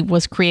slowly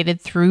was created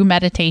through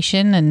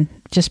meditation and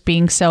just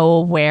being so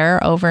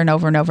aware over and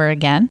over and over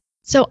again?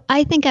 So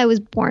I think I was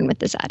born with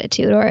this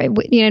attitude, or,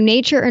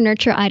 nature or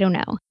nurture, I don't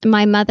know.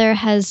 My mother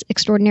has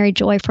extraordinary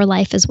joy for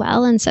life as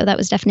well. And so that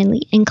was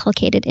definitely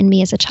inculcated in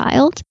me as a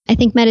child. I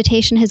think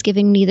meditation has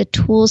given me the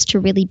tools to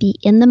really be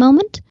in the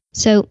moment.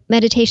 So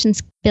meditation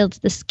builds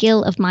the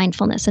skill of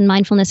mindfulness, and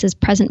mindfulness is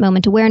present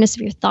moment awareness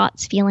of your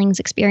thoughts, feelings,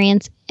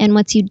 experience. And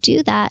once you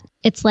do that,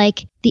 it's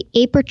like the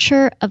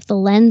aperture of the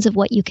lens of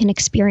what you can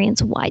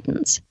experience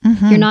widens.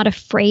 You're not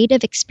afraid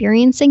of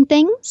experiencing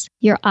things.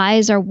 Your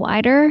eyes are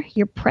wider.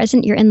 You're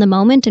present. You're in the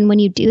moment. And when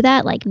you do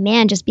that,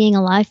 just being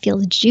alive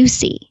feels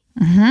juicy.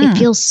 It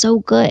feels so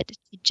good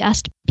to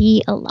just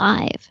be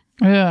alive.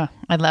 Yeah,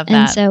 I love that.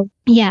 And so,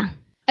 yeah.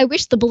 I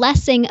wish the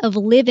blessing of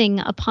living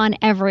upon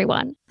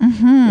everyone.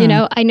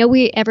 I know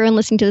everyone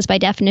listening to this by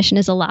definition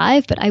is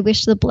alive, but I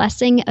wish the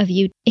blessing of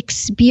you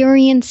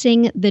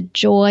experiencing the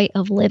joy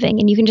of living.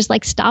 And you can just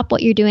stop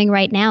what you're doing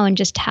right now and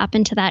just tap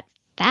into that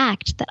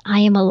fact that I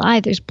am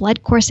alive. There's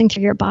blood coursing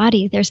through your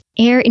body. There's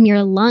air in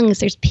your lungs.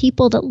 There's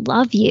people that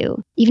love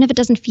you. Even if it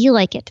doesn't feel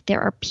like it,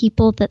 there are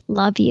people that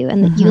love you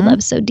and that you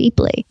love so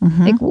deeply.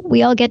 Like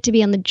we all get to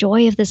be on the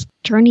joy of this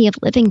journey of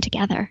living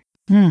together.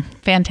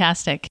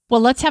 Fantastic.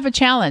 Well, let's have a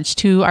challenge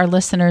to our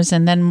listeners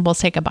and then we'll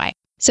say goodbye.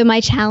 So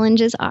my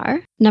challenges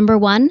are, number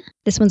 1,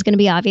 this one's going to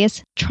be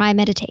obvious, try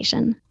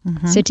meditation.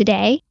 So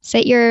today,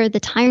 set the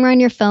timer on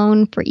your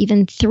phone for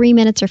even 3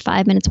 minutes or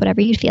 5 minutes, whatever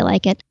you feel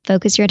like it.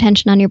 Focus your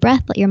attention on your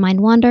breath, let your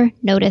mind wander,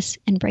 notice,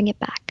 and bring it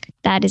back.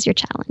 That is your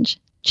challenge.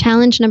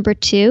 Challenge number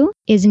 2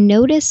 is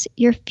notice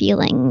your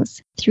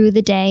feelings through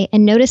the day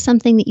and notice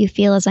something that you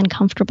feel is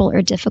uncomfortable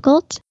or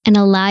difficult and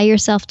allow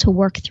yourself to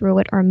work through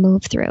it or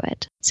move through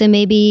it. So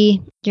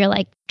maybe you're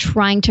like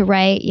trying to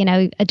write,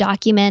 a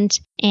document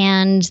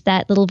and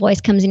that little voice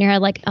comes in your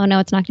head like, oh no,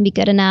 it's not going to be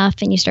good enough.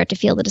 And you start to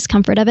feel the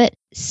discomfort of it.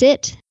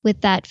 Sit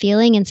with that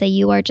feeling and say,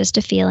 you are just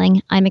a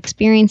feeling. I'm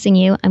experiencing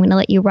you. I'm going to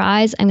let you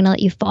rise. I'm going to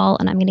let you fall.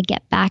 And I'm going to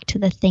get back to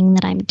the thing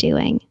that I'm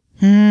doing.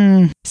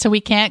 So we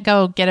can't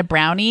go get a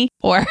brownie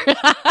or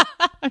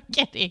I'm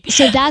kidding.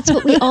 So that's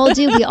what we all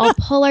do. We all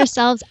pull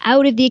ourselves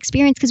out of the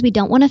experience because we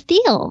don't want to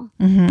feel.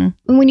 And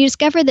when you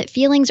discover that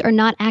feelings are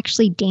not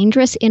actually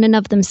dangerous in and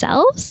of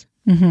themselves,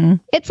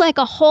 it's like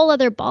a whole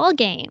other ball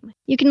game.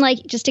 You can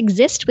just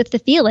exist with the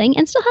feeling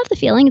and still have the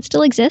feeling. It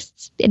still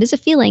exists. It is a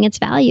feeling. It's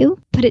value,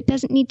 but it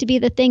doesn't need to be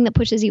the thing that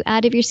pushes you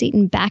out of your seat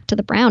and back to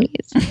the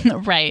brownies.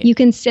 Right. You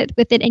can sit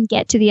with it and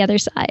get to the other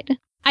side.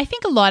 I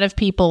think a lot of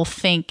people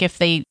think if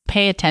they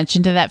pay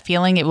attention to that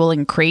feeling, it will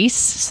increase.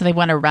 So they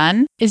want to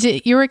run. Is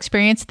it your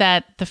experience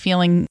that the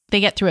feeling, they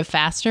get through it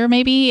faster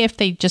maybe if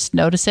they just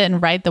notice it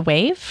and ride the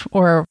wave?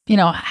 Or,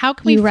 how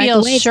can we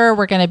feel sure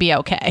we're going to be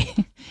okay?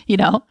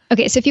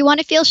 Okay, so if you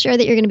want to feel sure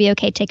that you're going to be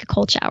okay, take a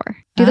cold shower.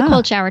 Do the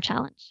cold shower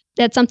challenge.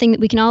 That's something that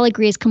we can all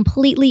agree is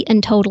completely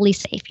and totally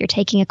safe. You're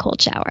taking a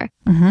cold shower.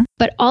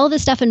 But all of the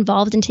stuff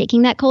involved in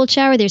taking that cold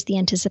shower, there's the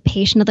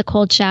anticipation of the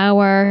cold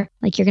shower.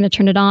 Like you're going to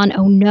turn it on.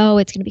 Oh no,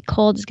 it's going to be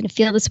cold. It's going to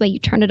feel this way. You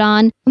turn it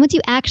on. And once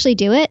you actually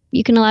do it,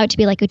 you can allow it to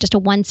be like just a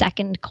 1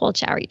 second cold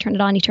shower. You turn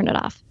it on, you turn it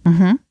off.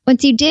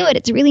 Once you do it,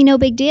 it's really no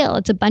big deal.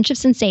 It's a bunch of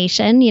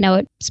sensation.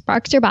 It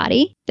sparks your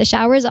body. The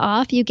shower's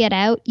off. You get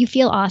out. You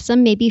feel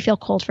awesome. Maybe you feel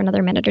cold for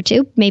another minute or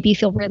two. Maybe you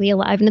feel really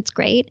alive and it's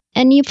great.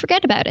 And you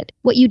forget about it.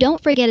 What you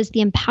don't forget is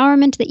the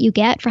empowerment that you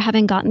get for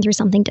having gotten through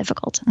something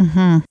difficult.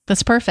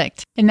 That's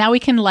perfect. And now we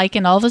can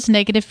liken all those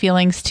negative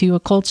feelings to a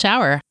cold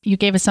shower. You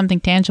gave us something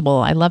tangible.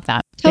 I love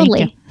that.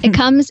 Totally. It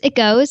comes, it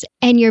goes,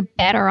 and you're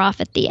better off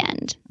at the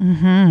end.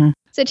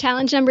 So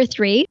challenge number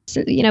 3,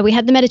 we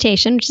had the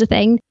meditation, which is a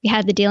thing. We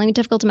had the dealing with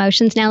difficult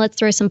emotions. Now let's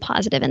throw some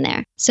positive in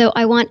there. So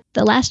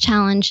the last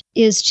challenge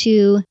is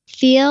to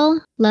feel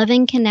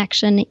loving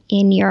connection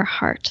in your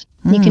heart.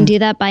 You can do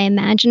that by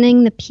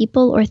imagining the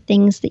people or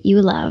things that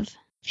you love.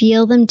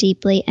 Feel them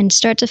deeply and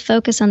start to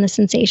focus on the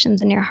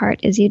sensations in your heart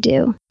as you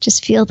do.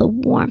 Just feel the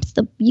warmth,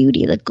 the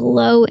beauty, the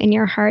glow in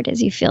your heart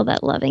as you feel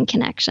that loving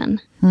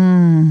connection.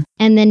 And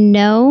then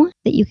know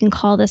that you can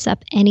call this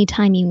up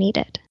anytime you need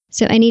it.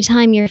 So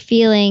anytime you're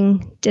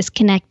feeling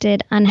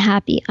disconnected,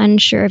 unhappy,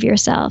 unsure of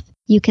yourself,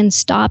 you can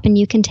stop and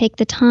you can take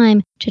the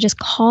time to just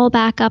call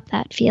back up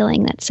that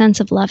feeling, that sense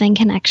of loving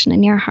connection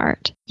in your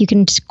heart. You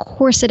can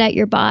course it out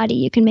your body.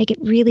 You can make it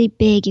really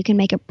big. You can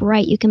make it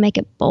bright. You can make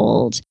it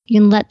bold. You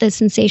can let those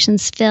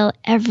sensations fill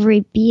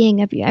every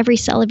being of you, every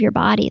cell of your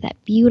body,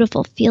 that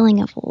beautiful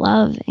feeling of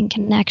love and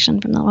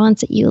connection from the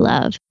ones that you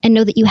love. And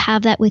know that you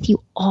have that with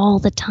you all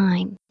the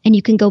time. And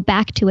you can go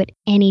back to it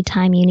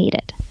anytime you need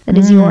it. That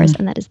is yours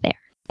and that is there.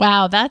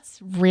 Wow, that's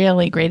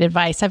really great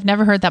advice. I've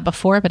never heard that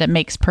before, but it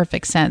makes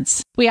perfect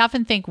sense. We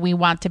often think we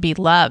want to be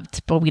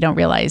loved, but we don't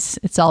realize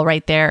it's all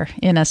right there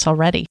in us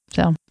already.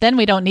 So then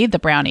we don't need the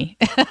brownie.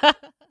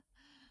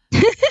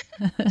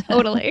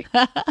 Totally.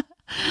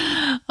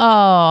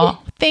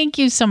 Oh, thank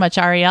you so much,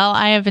 Ariel.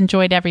 I have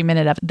enjoyed every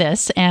minute of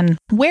this. And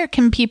where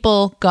can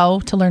people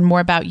go to learn more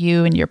about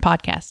you and your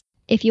podcast?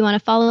 If you want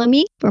to follow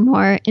me for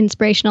more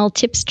inspirational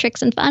tips,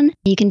 tricks, and fun,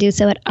 you can do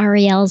so at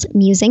Ariel's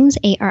Musings,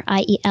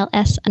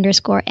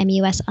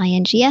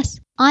 ARIELS_MUSINGS,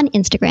 on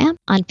Instagram.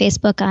 On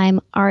Facebook,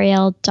 I'm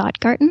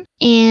Ariel.Garten.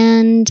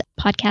 And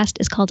podcast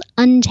is called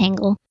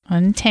Untangle.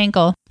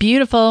 Untangle.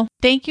 Beautiful.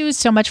 Thank you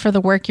so much for the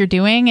work you're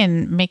doing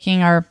and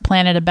making our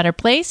planet a better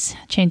place,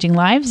 changing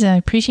lives. I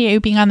appreciate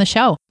you being on the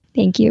show.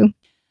 Thank you.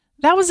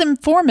 That was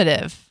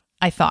informative,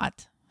 I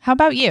thought. How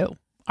about you?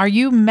 Are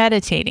you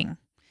meditating?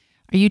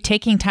 Are you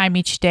taking time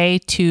each day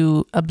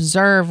to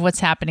observe what's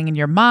happening in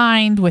your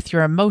mind, with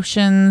your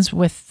emotions,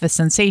 with the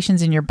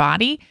sensations in your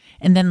body,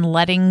 and then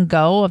letting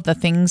go of the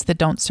things that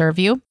don't serve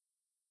you?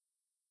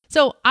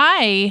 So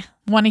I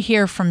want to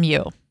hear from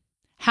you.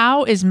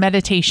 How is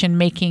meditation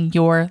making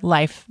your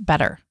life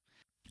better?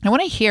 I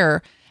want to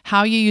hear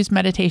how you use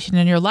meditation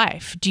in your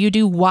life. Do you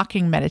do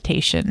walking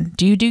meditation?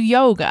 Do you do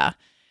yoga?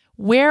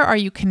 Where are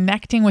you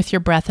connecting with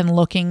your breath and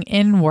looking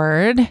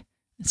inward?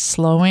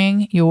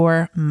 Slowing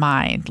your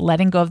mind,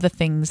 letting go of the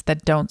things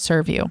that don't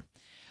serve you.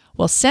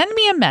 Well, send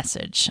me a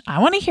message.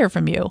 I want to hear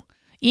from you.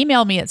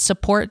 email me at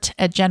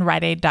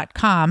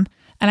support@jenriday.com.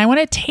 And I want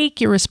to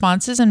take your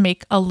responses and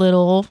make a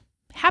little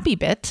happy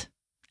bit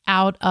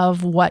out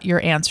of what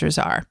your answers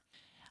are.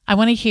 I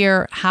want to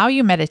hear how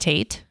you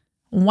meditate,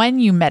 when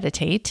you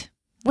meditate,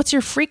 what's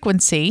your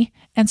frequency,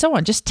 and so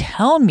on. Just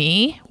tell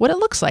me what it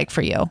looks like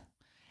for you.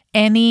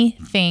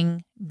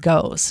 Anything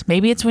goes.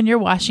 Maybe it's when you're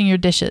washing your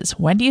dishes.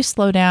 When do you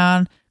slow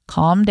down,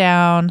 calm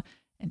down,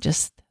 and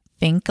just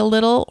think a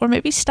little, or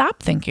maybe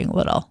stop thinking a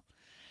little?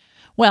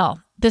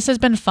 Well, this has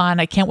been fun.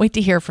 I can't wait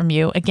to hear from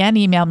you. Again,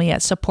 email me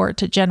at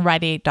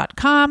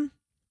support@jenriday.com.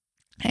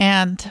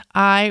 And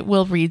I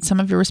will read some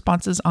of your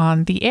responses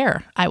on the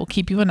air. I will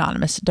keep you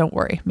anonymous. Don't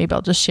worry. Maybe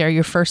I'll just share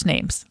your first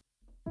names.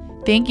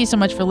 Thank you so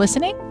much for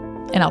listening,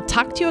 and I'll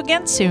talk to you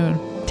again soon.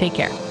 Take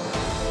care.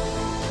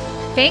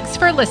 Thanks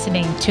for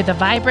listening to the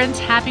Vibrant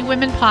Happy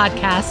Women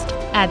podcast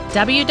at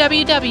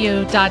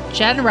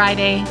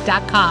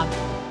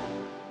www.jenriday.com.